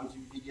of bombs,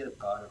 you can get a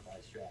butterfly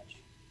stretch.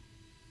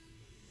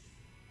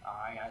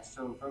 Alright guys,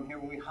 so from here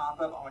when we hop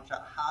up, I want you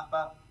to hop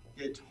up,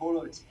 get a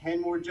total of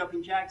 10 more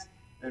jumping jacks,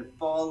 then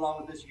follow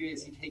along with Mr. J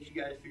as he takes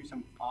you guys through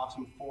some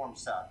awesome form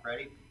stuff.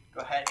 Ready?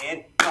 Go ahead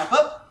and hop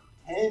up.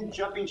 10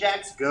 jumping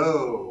jacks,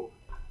 go.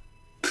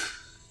 Alrighty.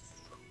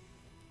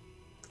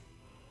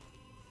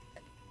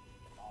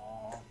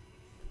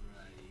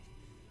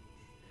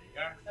 There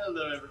you are.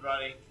 Hello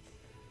everybody.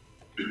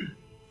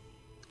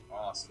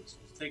 Awesome. So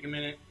just take a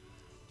minute.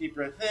 Deep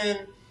breath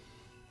in,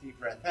 deep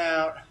breath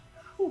out.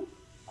 Whew.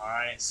 All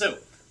right. So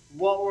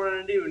what we're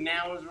going to do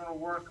now is we're going to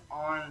work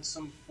on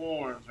some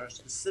forms, or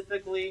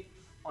specifically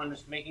on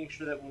just making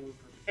sure that when we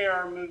prepare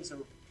our moves, that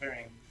we're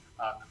preparing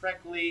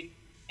correctly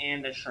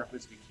and as sharp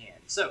as we can.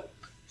 So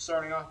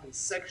starting off in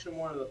section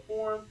 1 of the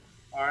form.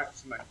 All right.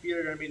 So my feet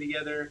are going to be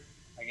together.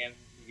 Again,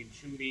 you can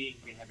chumbi,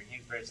 you can have your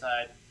hands by your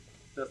side.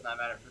 Does not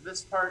matter for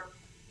this part.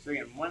 So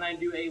again, when I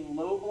do a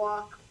low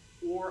block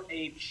or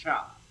a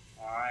chop,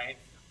 all right,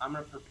 I'm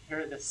going to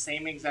prepare it the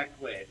same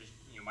exact way. Just,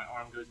 my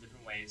arm goes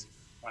different ways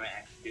when I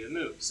actually do the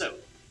move. So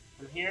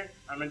from here,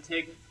 I'm going to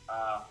take,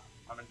 I'm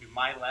going to do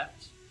my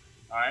left,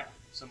 all right.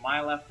 So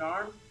my left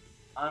arm,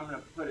 I'm going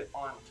to put it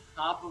on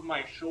top of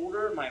my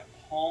shoulder. My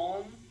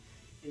palm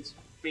is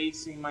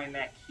facing my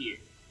neck here.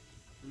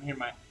 From here,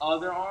 my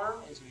other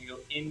arm is going to go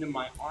into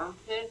my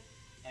armpit,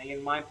 and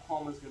again, my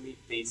palm is going to be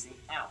facing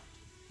out.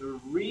 The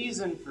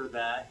reason for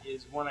that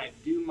is when I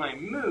do my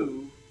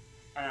move,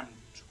 and I'm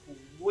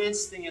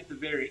twisting at the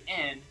very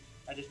end,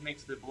 that just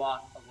makes the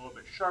block a little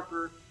bit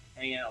sharper,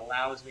 and again, it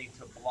allows me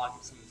to block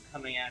if someone's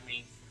coming at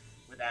me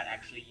without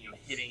actually,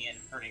 hitting it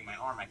and hurting my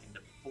arm. I can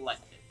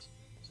deflect it.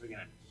 So again,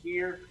 I'm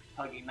here,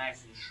 hugging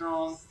nice and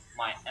strong.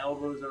 My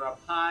elbows are up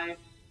high.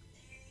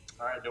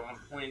 All right, I don't want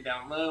to point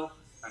down low.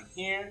 I'm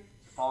here,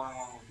 following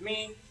along with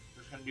me.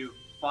 We're just going to do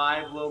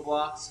 5 low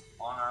blocks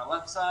on our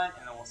left side,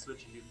 and then we'll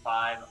switch and do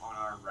 5 on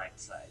our right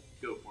side.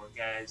 Go for it,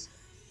 guys.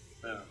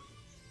 Boom.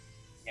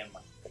 Again,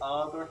 my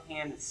other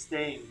hand is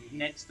staying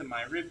next to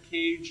my rib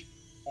cage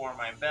or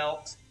my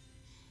belt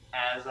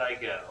as I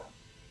go.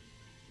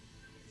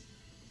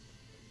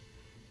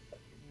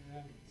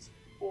 And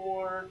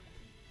 4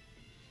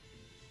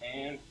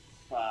 and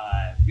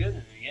 5. Good.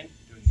 And again,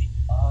 doing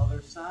the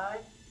other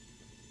side.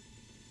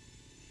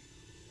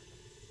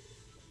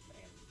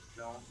 And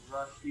don't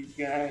rush these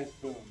guys.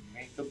 Boom.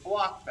 Make the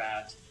block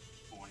fast.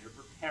 But when you're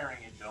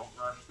preparing it, don't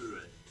rush through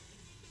it.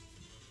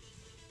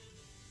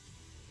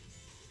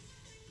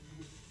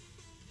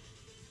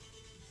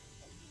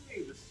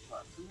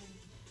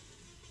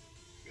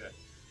 Good.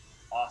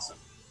 Awesome.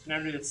 So now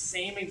do the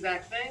same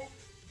exact thing,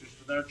 just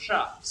with our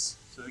chops.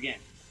 So again,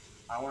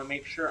 I want to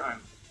make sure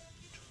I'm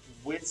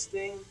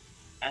twisting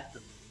at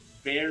the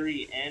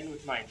very end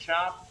with my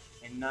chop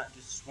and not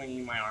just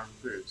swinging my arm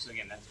through. So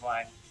again, that's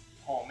why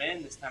palm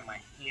in. This time my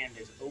hand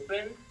is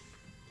open,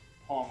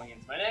 palm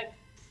against my neck,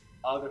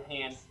 other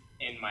hand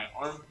in my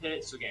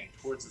armpit. So again,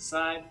 towards the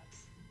side.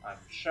 I'm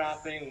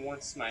chopping.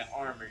 Once my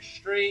arm is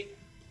straight,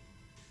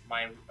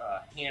 my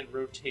hand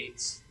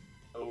rotates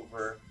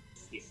over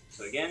here.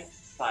 So again,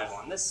 5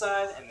 on this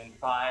side, and then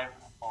 5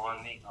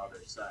 on the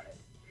other side.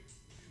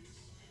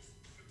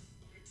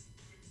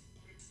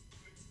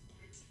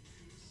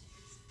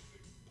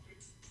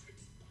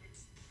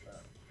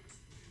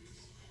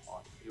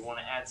 If you want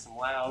to add some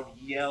loud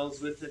yells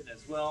with it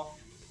as well,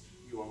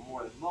 you are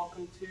more than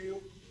welcome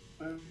to.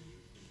 Boom.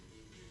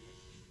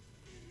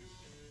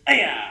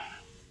 Yeah.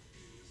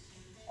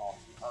 Off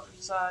the other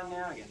side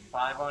now. Again,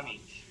 5 on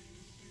each.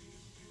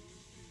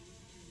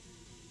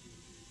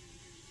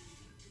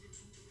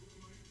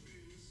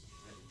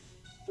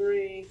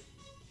 3,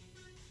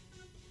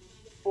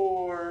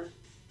 4,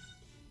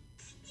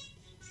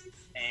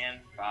 and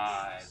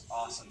 5.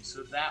 Awesome.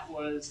 So that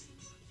was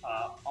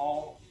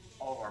all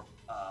of our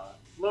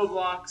low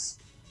blocks,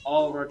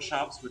 all of our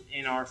chops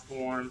within our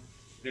form.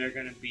 they're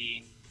going to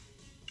be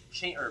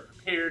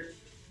prepared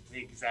the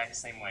exact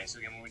same way. So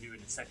again, when we do it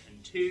in section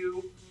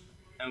 2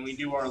 and we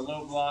do our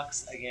low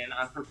blocks, again,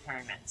 I'm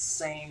preparing that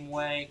same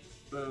way,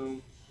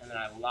 boom, and then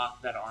I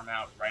lock that arm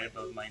out right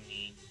above my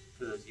knee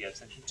for those of you have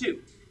section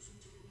 2.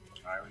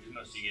 All right, which is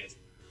most of you guys.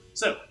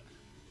 So,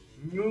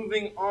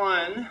 moving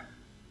on,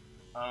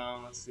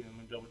 let's see, I'm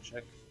going to double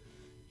check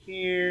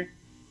here.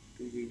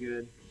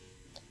 Good.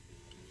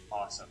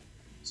 Awesome.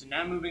 So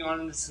now moving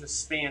on into some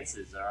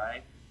stances, all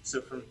right?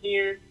 So from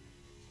here,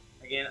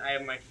 again, I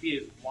have my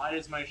feet as wide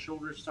as my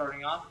shoulders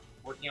starting off,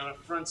 working on a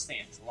front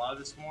stance. A lot of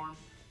this form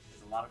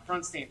is a lot of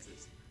front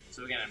stances.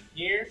 So again, I'm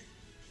here.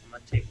 I'm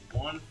going to take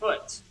one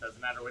foot.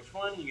 Doesn't matter which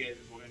one. You guys,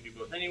 we're going to do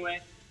both anyway.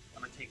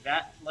 I'm going to take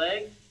that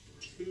leg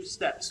 2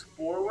 steps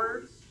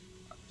forward.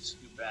 I'm going to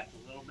scoot back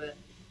a little bit.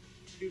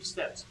 2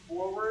 steps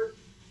forward.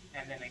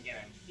 And then again,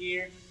 I'm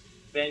here,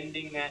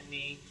 bending that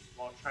knee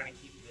while trying to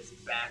keep this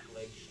back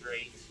leg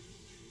straight.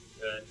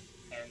 Good.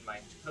 And my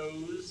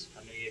toes,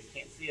 I know you guys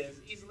can't see it as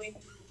easily,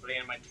 but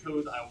again, my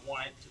toes, I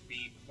want it to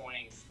be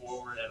pointing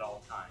forward at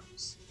all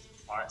times.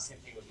 All right, same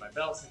thing with my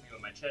belt, same thing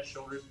with my chest,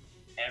 shoulders,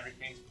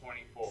 everything's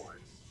pointing forward.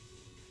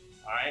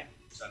 All right,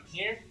 so I'm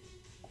here.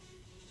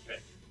 Good.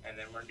 And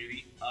then we're going to do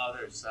the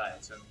other side.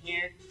 So I'm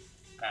here,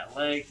 that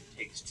leg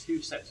takes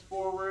 2 steps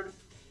forward.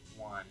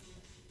 1,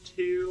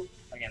 2.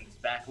 Again, this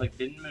back leg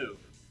didn't move.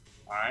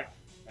 All right,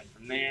 and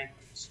from there,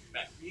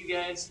 back for you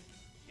guys.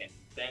 Again,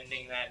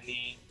 bending that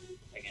knee.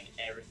 Again,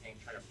 everything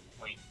trying to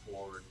point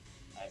forward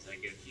as I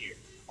go here.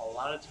 A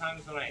lot of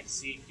times when I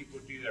see people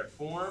do their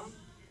form,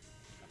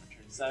 I'm going to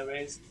turn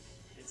sideways,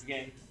 it's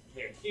again,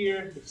 they're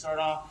here, they start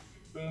off,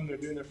 boom, they're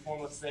doing their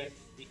form, let's say,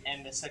 the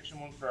end of section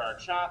 1 for our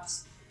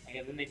chops.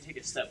 Again, then they take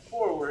a step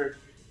forward,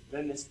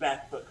 then this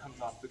back foot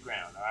comes off the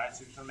ground, all right? So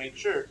we just want to make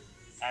sure,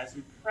 as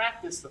we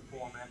practice the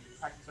form and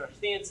practice our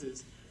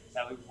stances,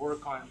 that we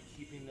work on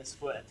keeping this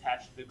foot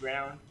attached to the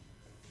ground.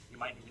 You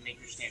might need to make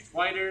your stance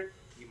wider,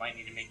 you might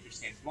need to make your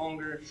stance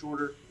longer,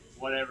 shorter,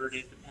 whatever it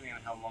is, depending on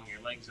how long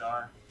your legs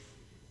are.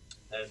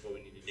 That is what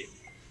we need to do.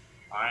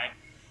 All right,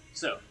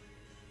 so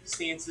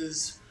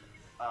stances,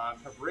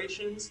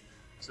 preparations.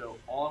 So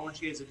all I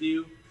want you guys to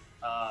do,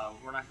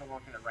 we're not going to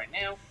work on it right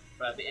now,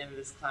 but at the end of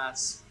this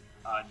class,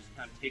 just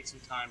kind of take some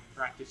time,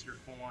 practice your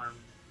form,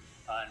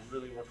 and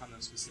really work on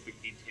those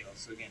specific details.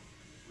 So again,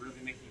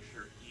 really making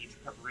sure each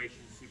preparation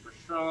is super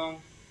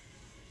strong.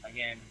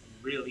 Again,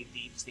 really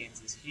deep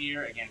stances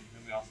here. Again,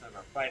 then we also have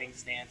our fighting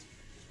stance,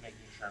 just making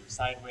sure I'm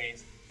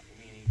sideways,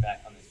 leaning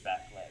back on this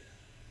back leg.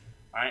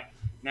 All right,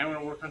 now we're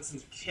gonna work on some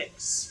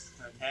kicks,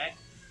 okay?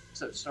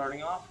 So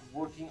starting off,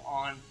 working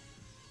on,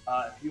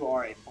 if you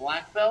are a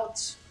black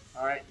belt,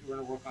 all right, we're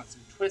gonna work on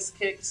some twist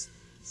kicks,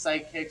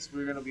 side kicks,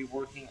 we're gonna be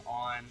working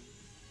on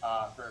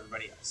for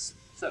everybody else.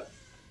 So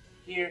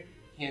here,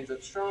 hands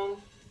up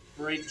strong,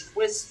 for a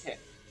twist kick,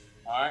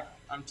 all right?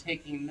 I'm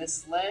taking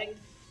this leg,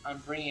 I'm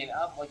bringing it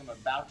up like I'm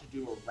about to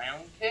do a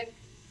round kick,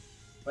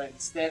 but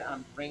instead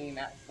I'm bringing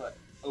that foot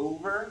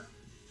over,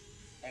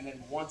 and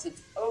then once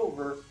it's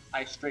over,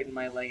 I straighten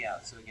my leg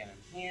out. So again,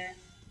 I'm here,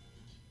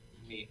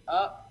 knee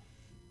up,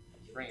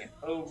 bring it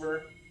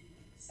over,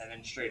 and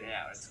then straighten it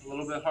out. It's a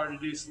little bit hard to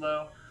do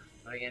slow,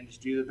 but again,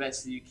 just do the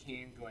best that you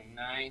can, going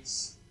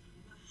nice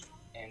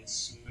and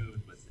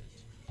smooth with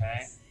it,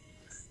 okay?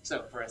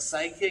 So for a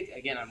side kick,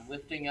 again, I'm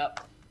lifting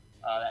up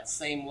that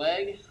same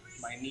leg,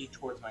 my knee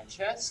towards my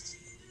chest,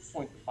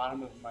 point the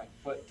bottom of my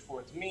foot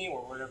towards me or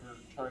whatever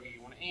target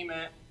you want to aim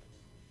at,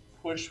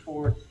 push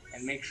forward,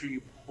 and make sure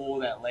you pull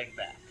that leg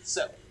back.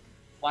 So,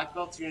 black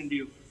belts, you're going to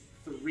do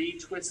 3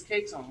 twist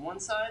kicks on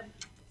one side,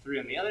 3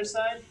 on the other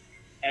side.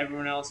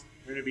 Everyone else,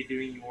 you're going to be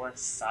doing your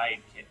side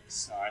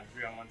kicks. All right,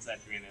 3 on one side,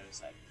 3 on the other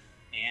side.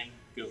 And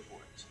go for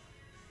it.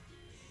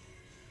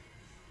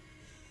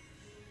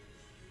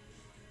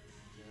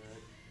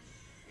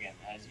 Good. Again,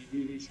 as you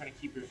do these, trying to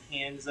keep your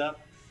hands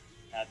up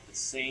at the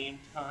same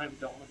time.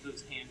 Don't let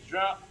those hands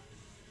drop.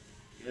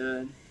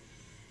 Good.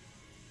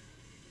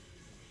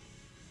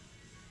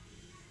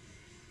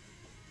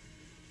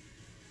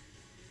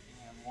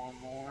 And one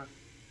more.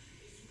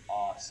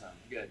 Awesome.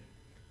 Good.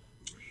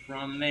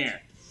 From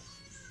there,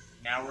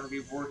 now we're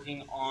going to be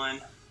working on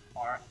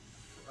our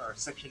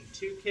section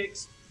 2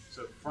 kicks.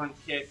 So front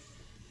kick,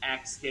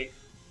 axe kick,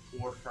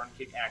 or front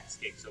kick, axe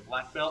kick. So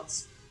black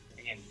belts,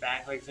 again,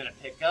 back leg's going to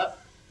pick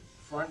up.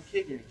 Front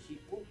kick, you're going to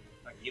keep,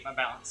 I can get my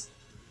balance.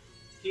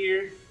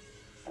 Here,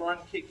 front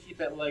kick, keep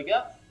that leg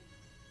up,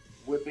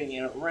 whipping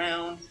it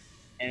around,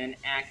 and an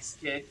axe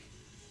kick.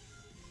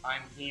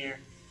 I'm here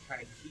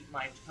trying to keep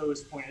my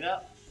toes pointed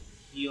up,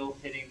 heel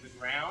hitting the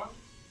ground.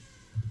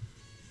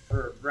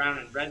 For brown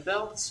and red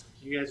belts,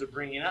 you guys are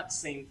bringing up,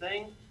 same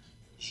thing,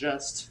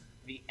 just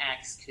the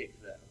axe kick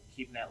though,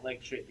 keeping that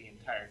leg straight the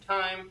entire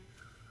time.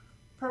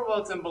 Purple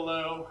belts and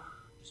below,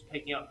 just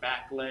picking up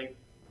back leg,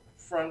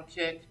 front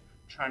kick,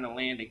 trying to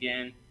land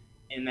again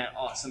in that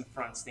awesome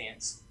front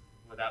stance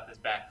without this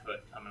back foot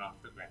coming off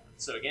the ground.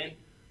 So again,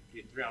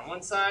 do 3 on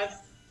one side,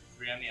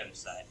 3 on the other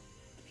side.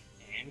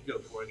 And go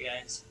for it,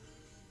 guys.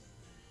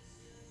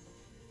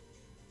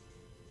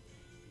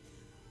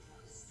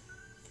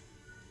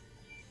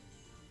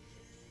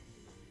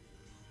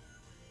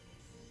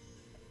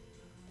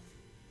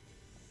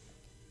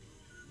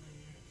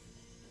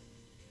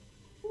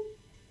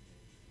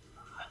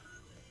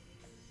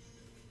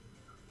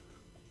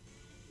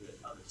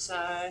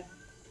 side.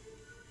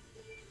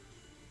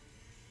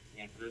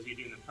 And for those of you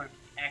doing the front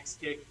axe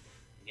kick,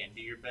 again,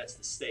 do your best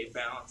to stay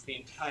balanced the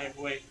entire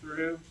way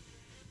through.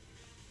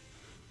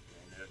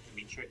 I know it can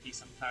be tricky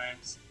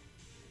sometimes.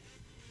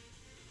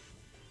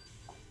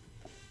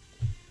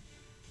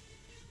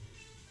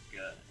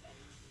 Good.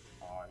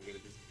 All right, give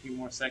it just a few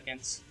more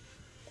seconds.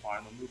 All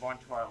right, we'll move on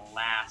to our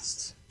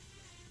last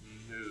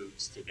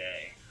moves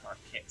today, or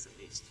kicks at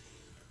least.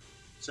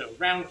 So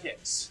round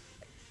kicks.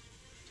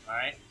 All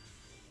right.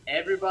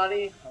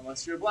 Everybody,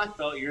 unless you're a black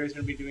belt, you're going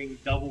to be doing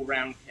double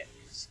round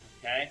kicks.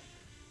 Okay.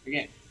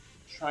 Again,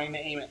 trying to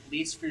aim at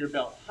least for your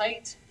belt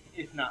height,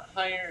 if not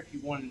higher. If you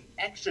want an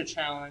extra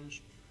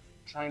challenge,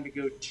 trying to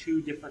go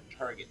 2 different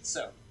targets.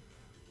 So,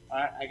 all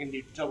right, I can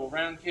do double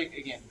round kick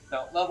again,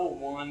 belt level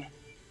 1,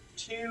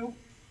 2,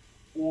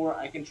 or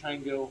I can try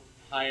and go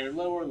higher,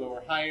 lower,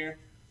 lower, higher.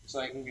 So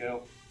I can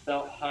go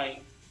belt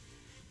height,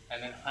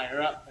 and then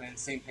higher up, and then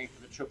same thing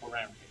for the triple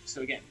round kick.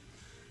 So again,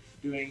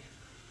 doing,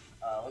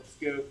 let's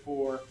go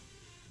for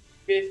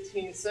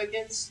 15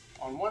 seconds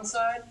on one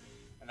side,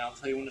 and I'll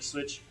tell you when to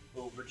switch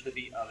over to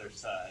the other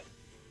side.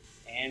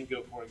 And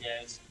go for it,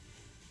 guys.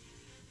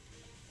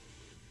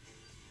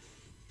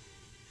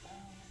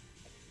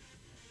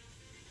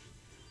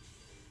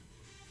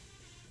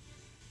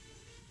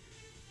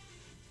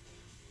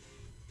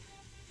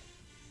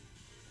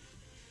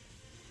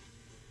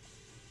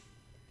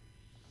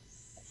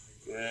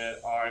 Good.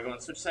 All right, going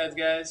to switch sides,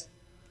 guys.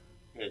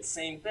 Good.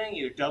 Same thing,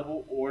 either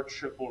double or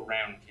triple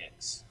round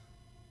kicks.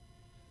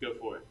 Go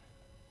for it.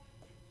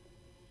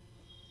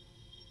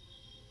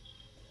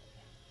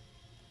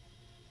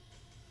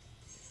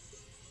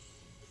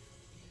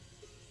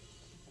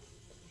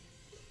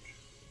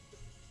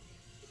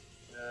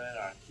 Good.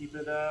 All right, keep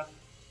it up.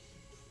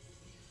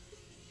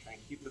 Try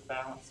and keep the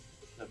balance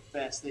the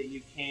best that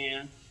you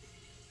can.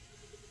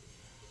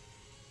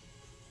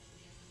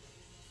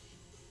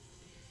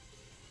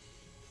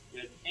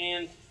 Good,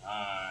 and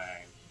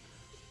time.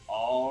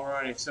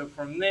 Alrighty, so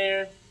from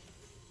there,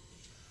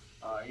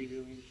 are you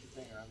doing your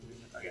thing or I'm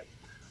doing it? Okay.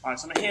 Alright,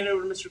 so I'm going to hand it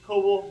over to Mr.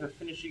 Coble to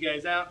finish you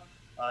guys out,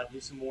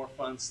 do some more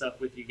fun stuff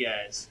with you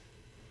guys.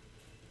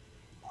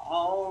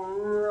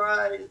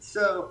 Alright,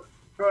 so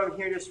from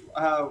here, just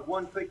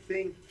one quick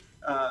thing,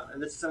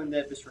 and this is something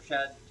that Mr.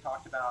 Rashad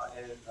talked about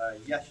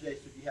yesterday,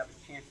 so if you have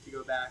a chance to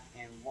go back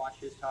and watch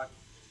his talk,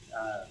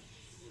 I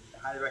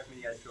highly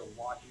recommend you guys go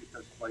watch it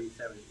because what he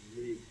said was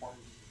really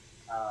important.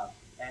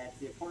 And it's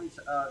the importance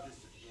of just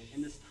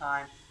in this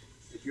time,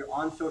 if you're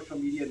on social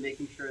media,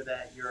 making sure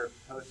that you're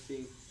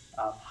posting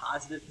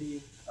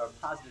positively.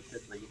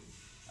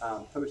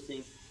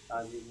 Posting.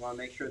 You want to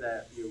make sure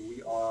that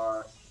we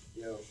are,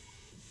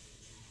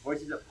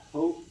 voices of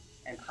hope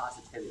and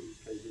positivity,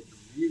 because it's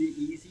really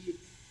easy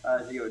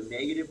to go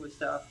negative with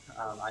stuff.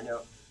 I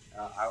know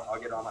I'll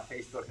get on my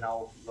Facebook and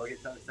I'll look at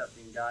some of the stuff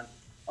being done.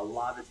 A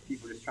lot of it's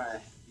people just trying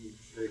to be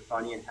really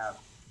funny and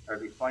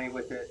be funny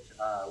with it,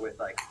 with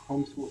like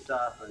homeschool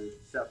stuff or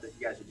stuff that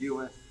you guys are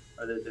doing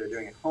or that they're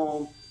doing at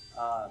home.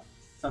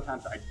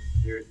 Sometimes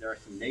there are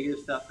some negative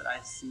stuff that I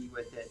see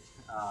with it.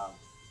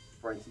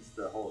 For instance,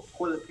 the whole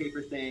toilet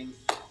paper thing.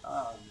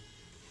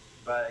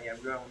 But yeah,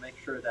 we want to make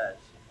sure that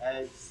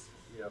as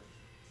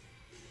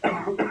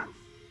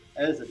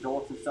as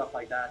adults and stuff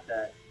like that,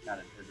 not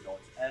as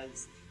adults,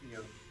 as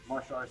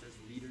martial artists,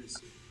 as leaders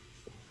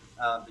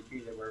of the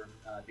community, that we're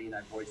being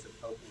that voice of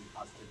hope and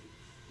positivity.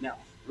 Now,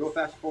 real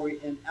fast before we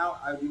end out,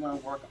 I do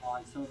want to work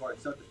on some of our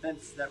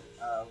self-defense that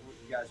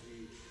you guys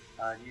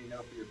need to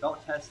know for your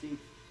belt testing,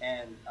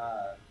 and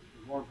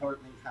more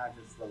importantly, kind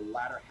of just the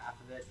latter half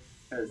of it,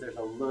 because there's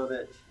a little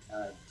bit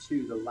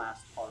to the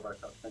last part of our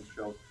self-defense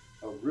drill.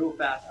 So real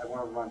fast, I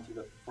want to run through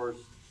the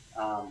first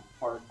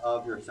part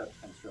of your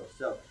self-defense drill.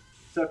 So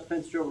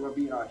self-defense drill, we're going to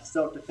be in our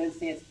self-defense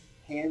stance,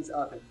 hands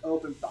up and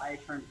open, body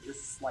turn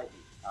just slightly.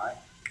 All right.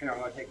 Here I'm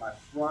going to take my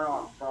front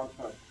arm going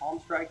to palm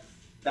strike,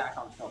 back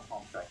arm's going to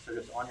palm strike. So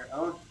just on your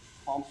own,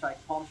 palm strike,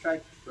 palm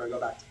strike. We're going to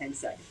go about 10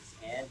 seconds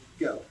and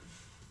go.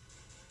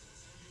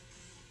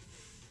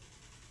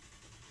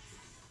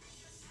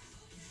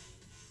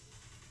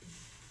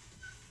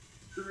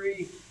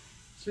 Three,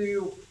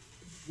 two,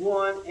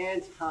 one,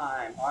 and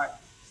time. All right,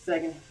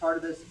 second part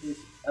of this is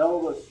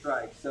elbow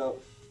strike. So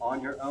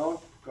on your own,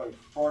 go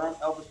forearm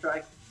elbow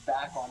strike,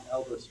 back arm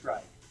elbow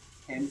strike.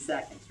 10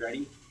 seconds.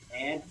 Ready?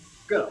 And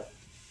go.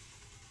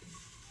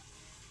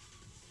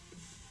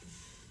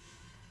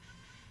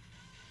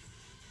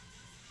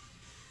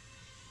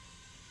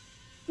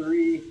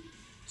 Three,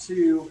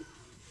 two,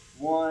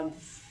 one,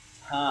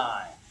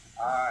 time.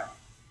 All right.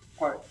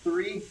 Part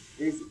 3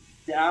 is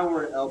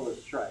downward elbow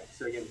strike.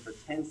 So again, for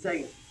 10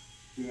 seconds,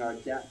 doing our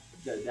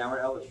downward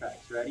elbow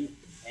strikes. Ready?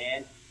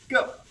 And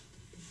go.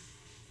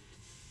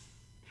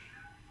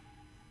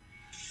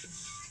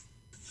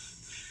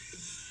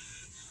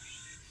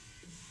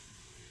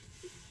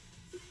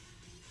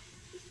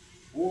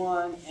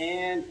 One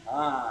and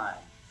time.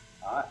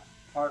 All right.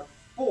 Part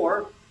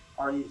 4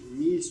 are these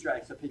knee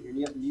strikes. So pick your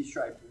knee up, knee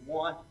strike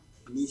 1,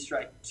 knee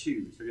strike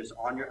 2. So just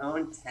on your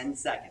own, 10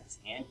 seconds.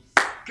 And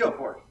go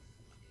for it.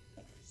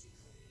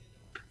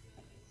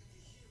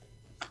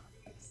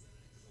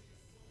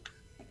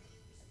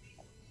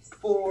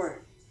 4,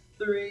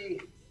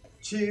 3,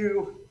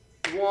 2,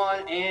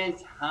 1, and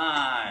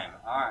time.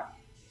 All right.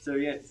 So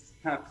yeah,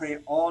 kind of putting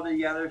it all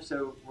together.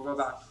 So we'll go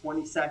about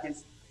 20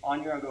 seconds.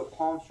 On your own, go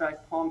palm strike,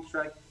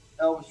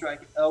 elbow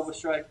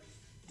strike,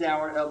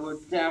 downward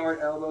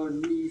elbow,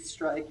 knee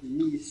strike,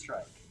 knee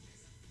strike.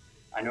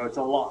 I know it's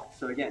a lot.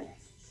 So again,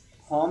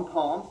 palm,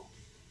 palm,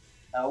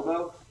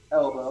 elbow,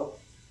 elbow,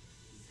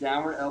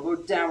 downward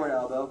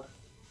elbow,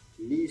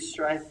 knee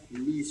strike,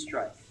 knee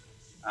strike.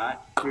 All right,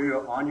 here you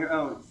go on your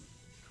own,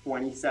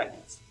 20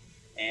 seconds.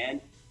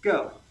 And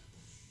go.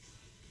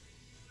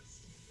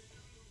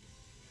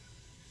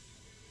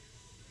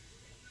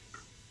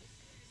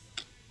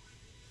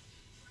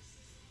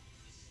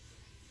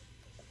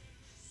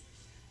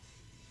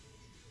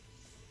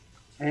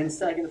 Ten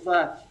seconds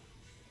left.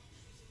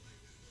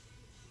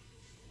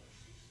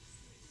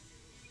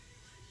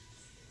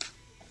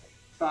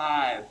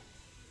 5,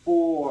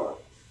 4,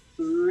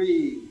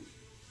 3,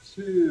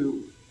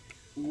 2,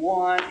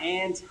 1,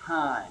 and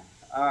time.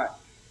 All right,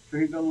 so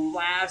here's the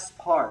last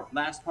part.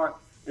 Last part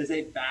is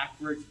a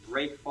backwards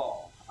break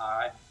fall. All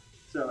right,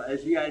 so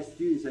as you guys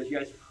do this, as you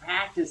guys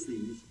practice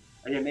these,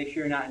 again, make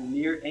sure you're not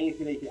near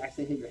anything that you can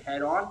actually hit your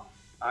head on. All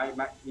right, you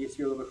might need to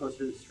steer a little bit closer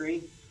to the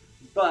screen.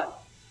 But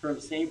from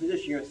the same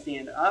position, you're gonna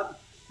stand up,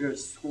 you're gonna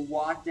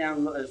squat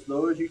down as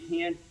low as you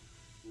can,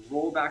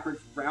 roll backwards,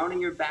 rounding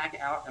your back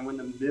out, and when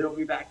the middle of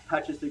your back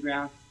touches the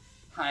ground,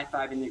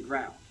 high-fiving the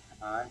ground.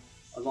 All right.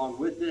 Along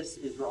with this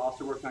is we're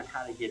also working on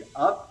how to get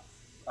up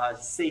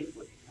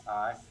safely.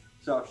 All right.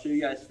 So I'll show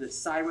you guys this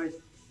sideways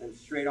and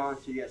straight on,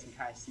 so you guys can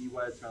kind of see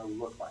what it's going to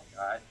look like.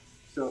 All right.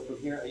 So from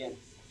here again,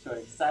 so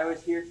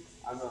sideways here,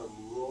 I'm going to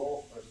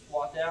roll or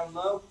squat down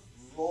low,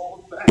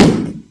 roll back,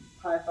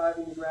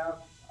 high-fiving the ground.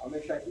 I'll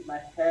make sure I keep my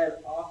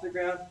head off the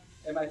ground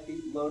and my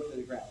feet low to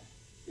the ground.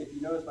 If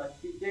you notice, my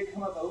feet did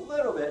come up a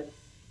little bit,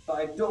 but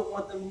I don't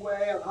want them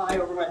way up high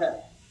over my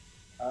head.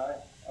 All right,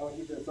 I want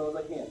to keep it as low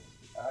as I can.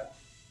 All right,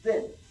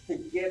 then to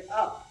get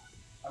up,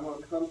 I'm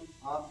going to come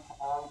up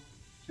on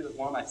to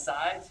one of my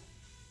sides,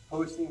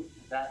 posting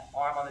that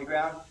arm on the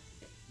ground,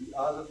 the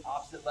other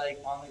opposite leg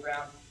on the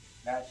ground,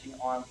 matching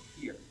on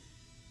here.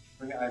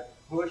 I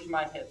push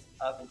my hips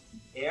up into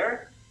the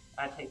air.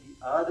 I take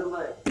the other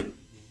leg,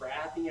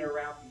 wrapping it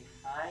around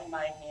behind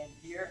my hand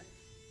here.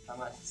 I'm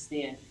going to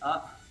stand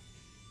up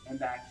and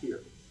back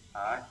here.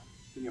 All right.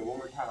 So one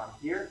more time.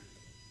 I'm here.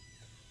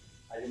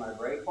 I do my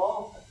break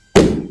fall.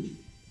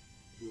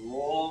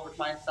 Roll over to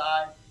my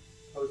side,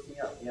 posting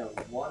up.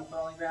 One foot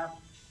on the ground,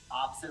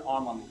 opposite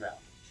arm on the ground.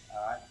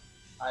 All right.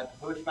 I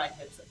push my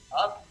hips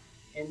up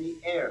in the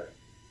air.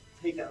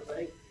 Take that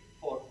leg,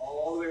 pull it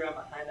all the way around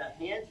behind that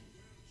hand.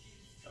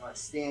 I'm going to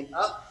stand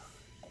up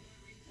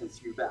and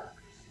scoot back.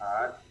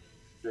 All right.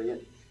 So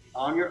again,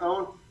 on your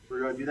own, we're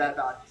going to do that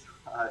about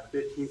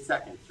 15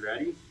 seconds.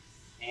 Ready?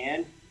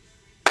 And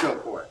go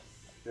for it.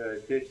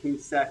 Good. 15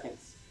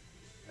 seconds.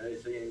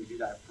 Ready? So again, you do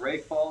that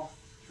break fall,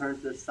 turn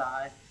to the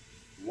side,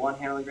 one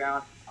hand on the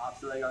ground,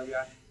 opposite leg on the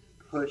ground,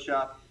 push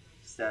up,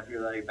 step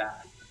your leg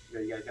back.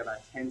 Good. You guys got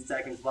about 10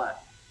 seconds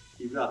left.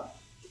 Keep it up.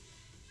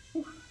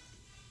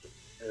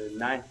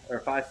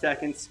 5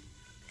 seconds.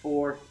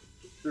 4,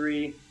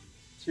 3,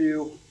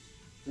 2,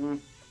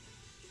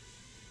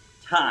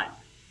 time.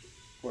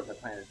 Of course, I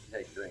plan to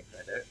take a drink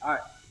right there. All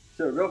right.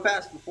 So real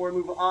fast before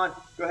we move on,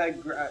 go ahead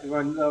and you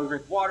want to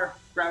drink water,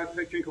 grab a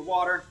quick drink of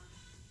water,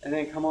 and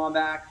then come on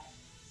back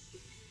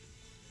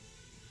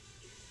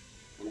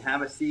and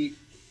have a seat.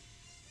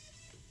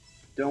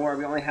 Don't worry,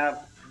 we only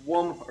have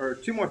one or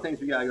two more things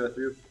we gotta go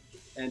through,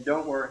 and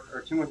don't worry,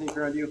 or two more things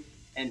we're gonna do,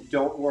 and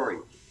don't worry.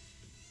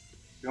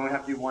 We only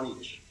have to do one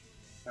each.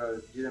 So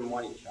do them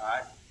one each, all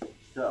right?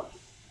 So,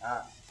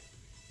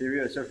 here we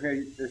go. So for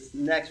this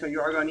next one,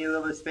 you are gonna need a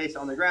little bit of space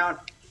on the ground.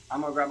 I'm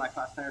going to grab my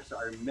class planner so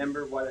I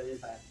remember what it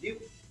is I have to do.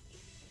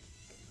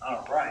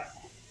 All right.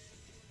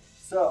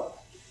 So,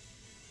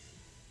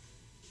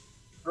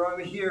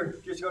 from here,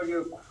 just going to do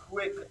a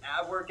quick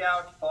ab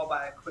workout, followed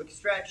by a quick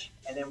stretch,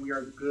 and then we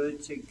are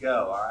good to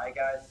go. All right,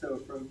 guys? So,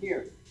 from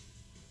here,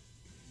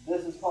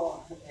 this is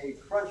called a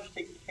crunch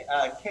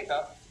kick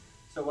up.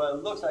 So, what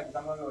it looks like is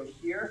I'm going to go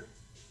here.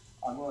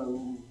 I'm going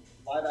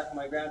to lie back on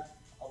my ground.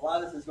 A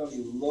lot of this is going to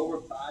be lower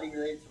body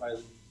related, so I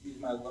use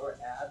my lower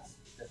abs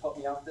to help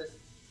me out with this.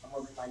 I'm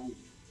going to bring my knees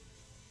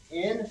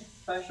in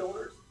my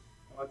shoulders.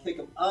 I'm going to kick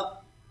them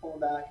up, pull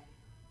them back,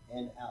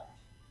 and out.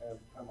 And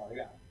put them on the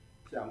ground.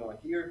 So I'm going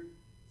here,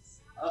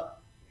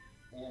 up,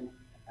 and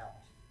out.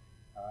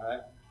 All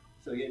right.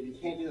 So if you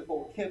can't do the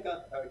full kick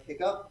up,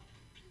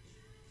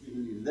 you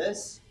can do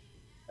this.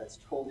 That's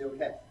totally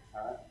okay.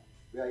 All right.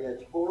 We got to get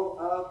a total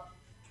of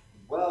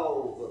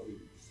 12 of these.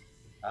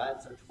 All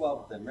right. So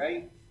 12 of them.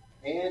 Ready?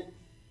 And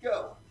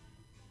go.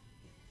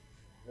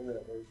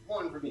 There's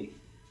one for me.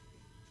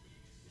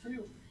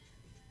 2,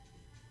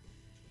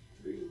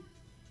 3,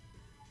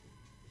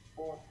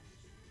 4,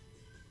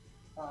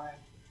 5,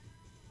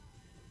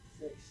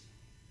 6,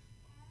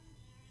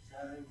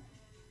 7,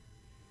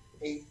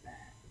 8,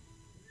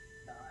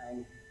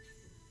 9,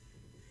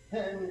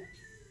 10,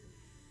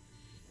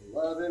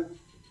 11,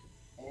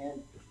 and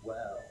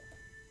 12.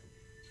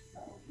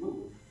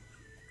 Move.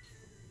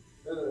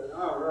 Good.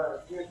 All right.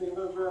 Here, take a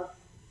little breath.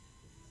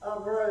 All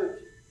right.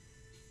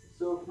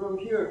 So from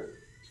here,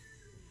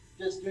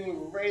 just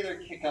doing regular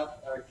kick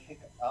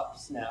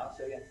ups now.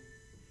 So again,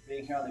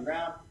 being here on the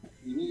ground.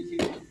 You need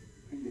to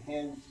put your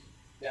hands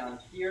down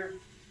here.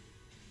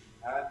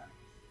 All right.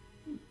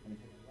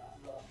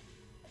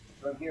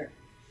 From here,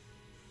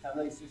 have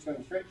legs just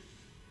going straight.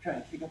 Try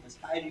to kick up as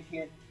high as you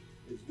can.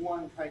 There's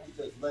one. Try to keep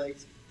those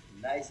legs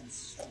nice and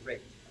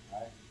straight. All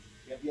right.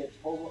 You have to get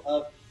a total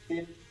of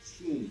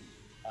 15.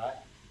 All right.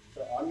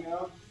 So on your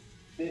own,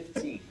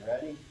 15.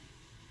 Ready,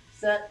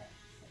 set,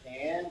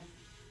 and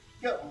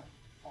go.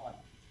 On.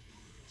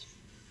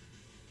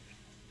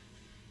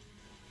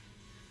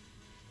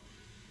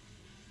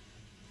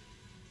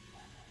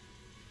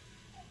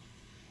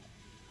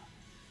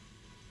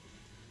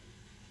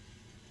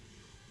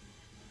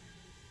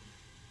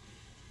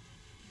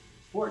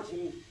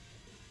 $14,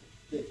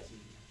 $15.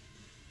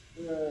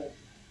 Good.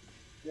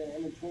 Then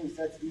in between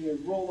sets, you need a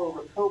roll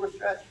over cobra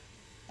stretch.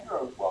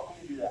 You're welcome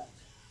to do that.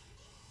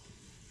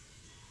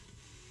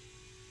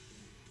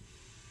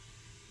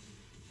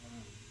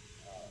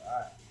 All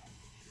right.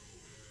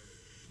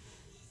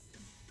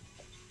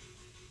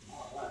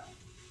 All right.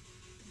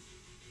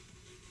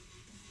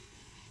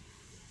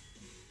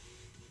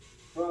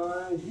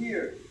 From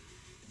here,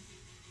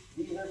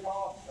 these are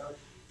called.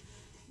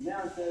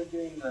 Now instead of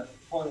doing the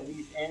pulling the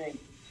knees in and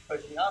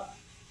pushing up,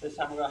 this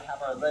time we're going to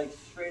have our legs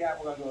straight out.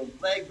 We're going to go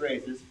leg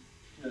raises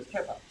to those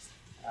kick-ups.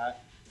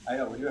 I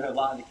know, we're doing a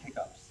lot of the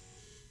kick-ups.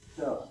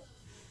 So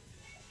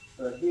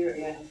here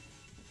again,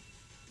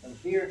 from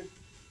here,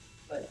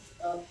 legs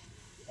up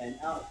and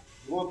out.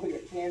 You want to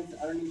put your hands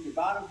underneath your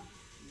bottom.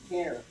 You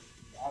can, or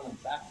on the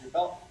back of your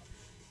belt.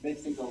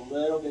 Makes things a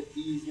little bit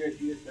easier to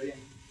do. So again,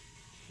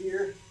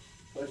 here,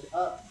 push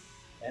up,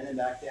 and then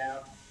back down.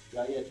 You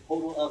got to get a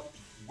total of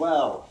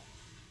 12.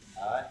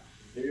 All right,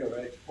 there you go,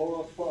 ready?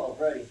 Total of 12,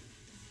 ready,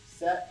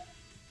 set,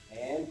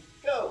 and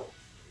go.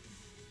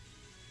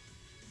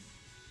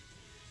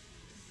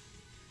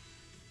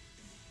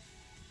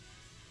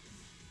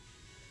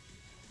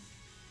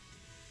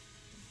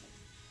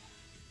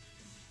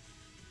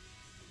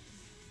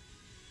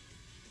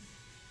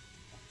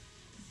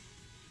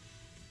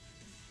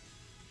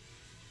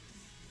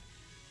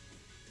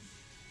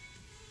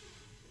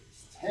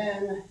 It's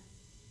 10,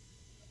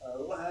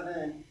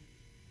 11,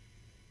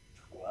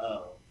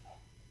 12.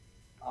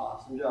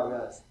 Awesome job,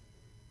 guys.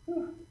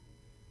 Whew.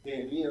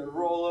 Okay, you need a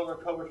roll over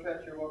cobra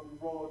stretch. You're welcome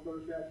to roll over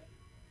cobra stretch.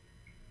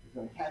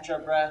 We're going to catch our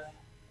breath,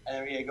 and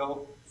then we're going to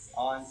go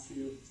on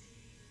to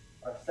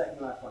our second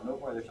to last one. Don't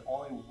worry, there's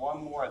only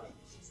one more of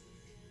these.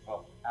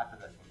 Well, after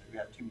this one, we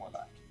have two more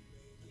left.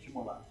 So 2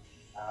 more left.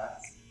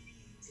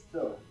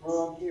 So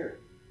from here,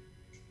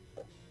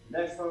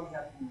 next one we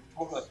have a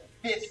total of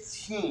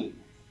 15.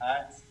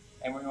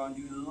 And we're going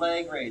to do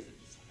leg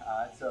raises.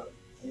 So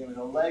again, with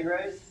a leg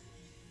raise,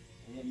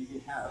 and then you can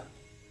have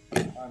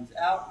arms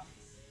out,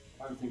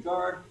 arms in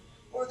guard,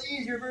 or the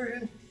easier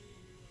version,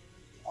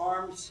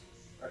 arms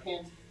or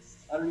hands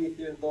underneath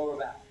your lower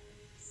back.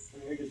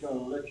 And you're just going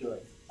to lift your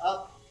legs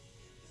up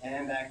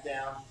and back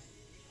down.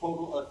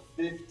 Total of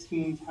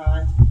 15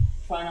 times.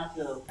 Try not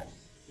to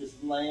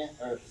just land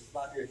or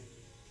slap your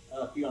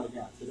feet on the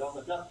ground. So don't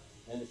lift up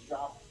and just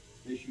drop.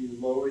 Make sure you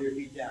lower your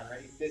feet down.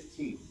 Ready?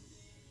 15.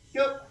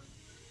 Go.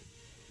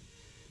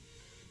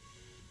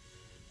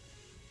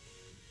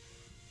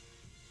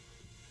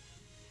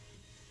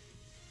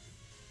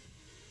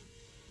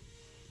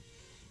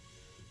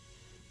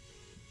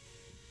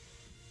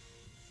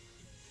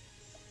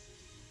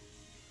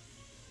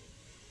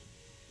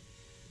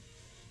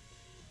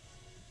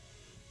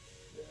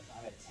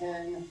 I'm at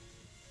 10.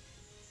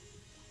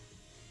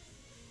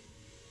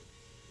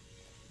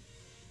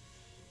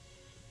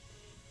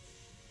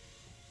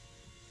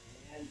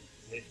 And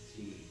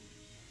 15.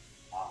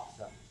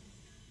 Awesome.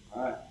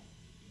 All right.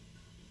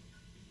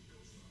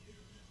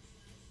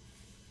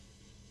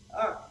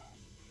 All right.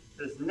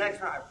 This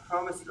next one, I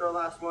promise to go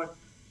last one.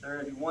 They're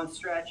going to do one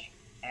stretch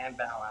and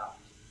bow out.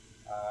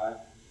 All right.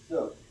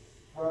 So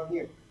from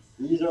here,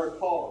 these are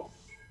called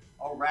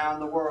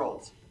around the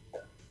world.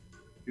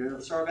 You're going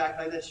to start back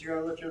like this. You're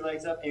going to lift your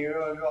legs up and you're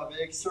going to draw a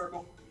big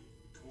circle.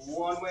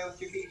 One way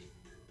with your feet,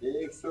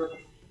 big circle.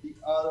 The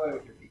other way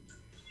with your feet.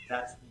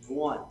 That's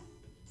one.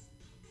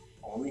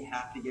 Only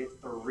have to get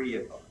 3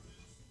 of them.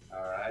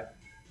 All right.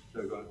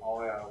 So going all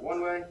the way out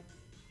one way,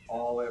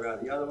 all the way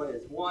around the other way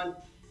is 1.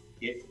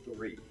 Get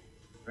 3.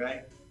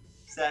 Ready,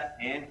 set,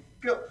 and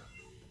go.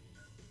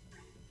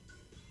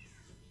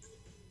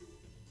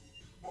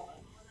 1,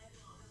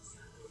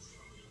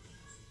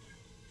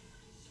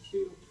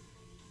 2,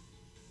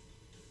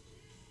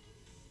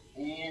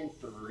 and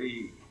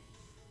 3.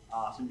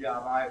 Awesome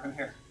job. All right, from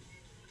here,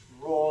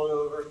 roll it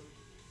over,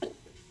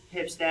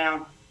 hips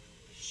down,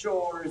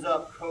 shoulders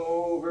up,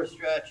 cobra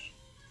stretch.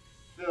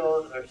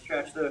 Fill or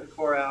stretch the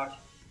core out.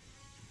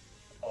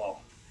 Oh.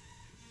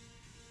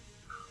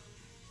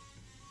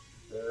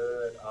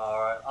 Good. All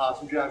right.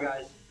 Awesome job,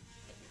 guys.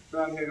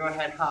 From here, go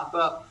ahead, hop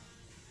up.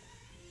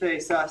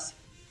 face us.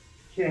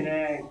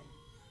 Kidding.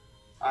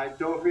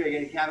 Don't forget,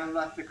 again, if you haven't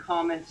left a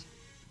comment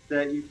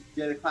that you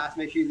did the class,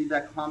 make sure you leave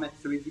that comment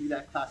so we can give you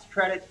that class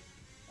credit.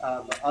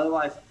 But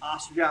otherwise,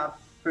 awesome job.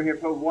 From here,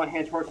 put one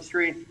hand towards the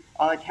screen.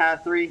 On the count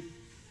of 3,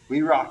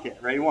 we rocked it.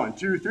 Ready? 1,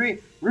 2, 3.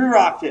 We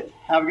rocked it.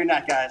 Have a good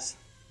night, guys.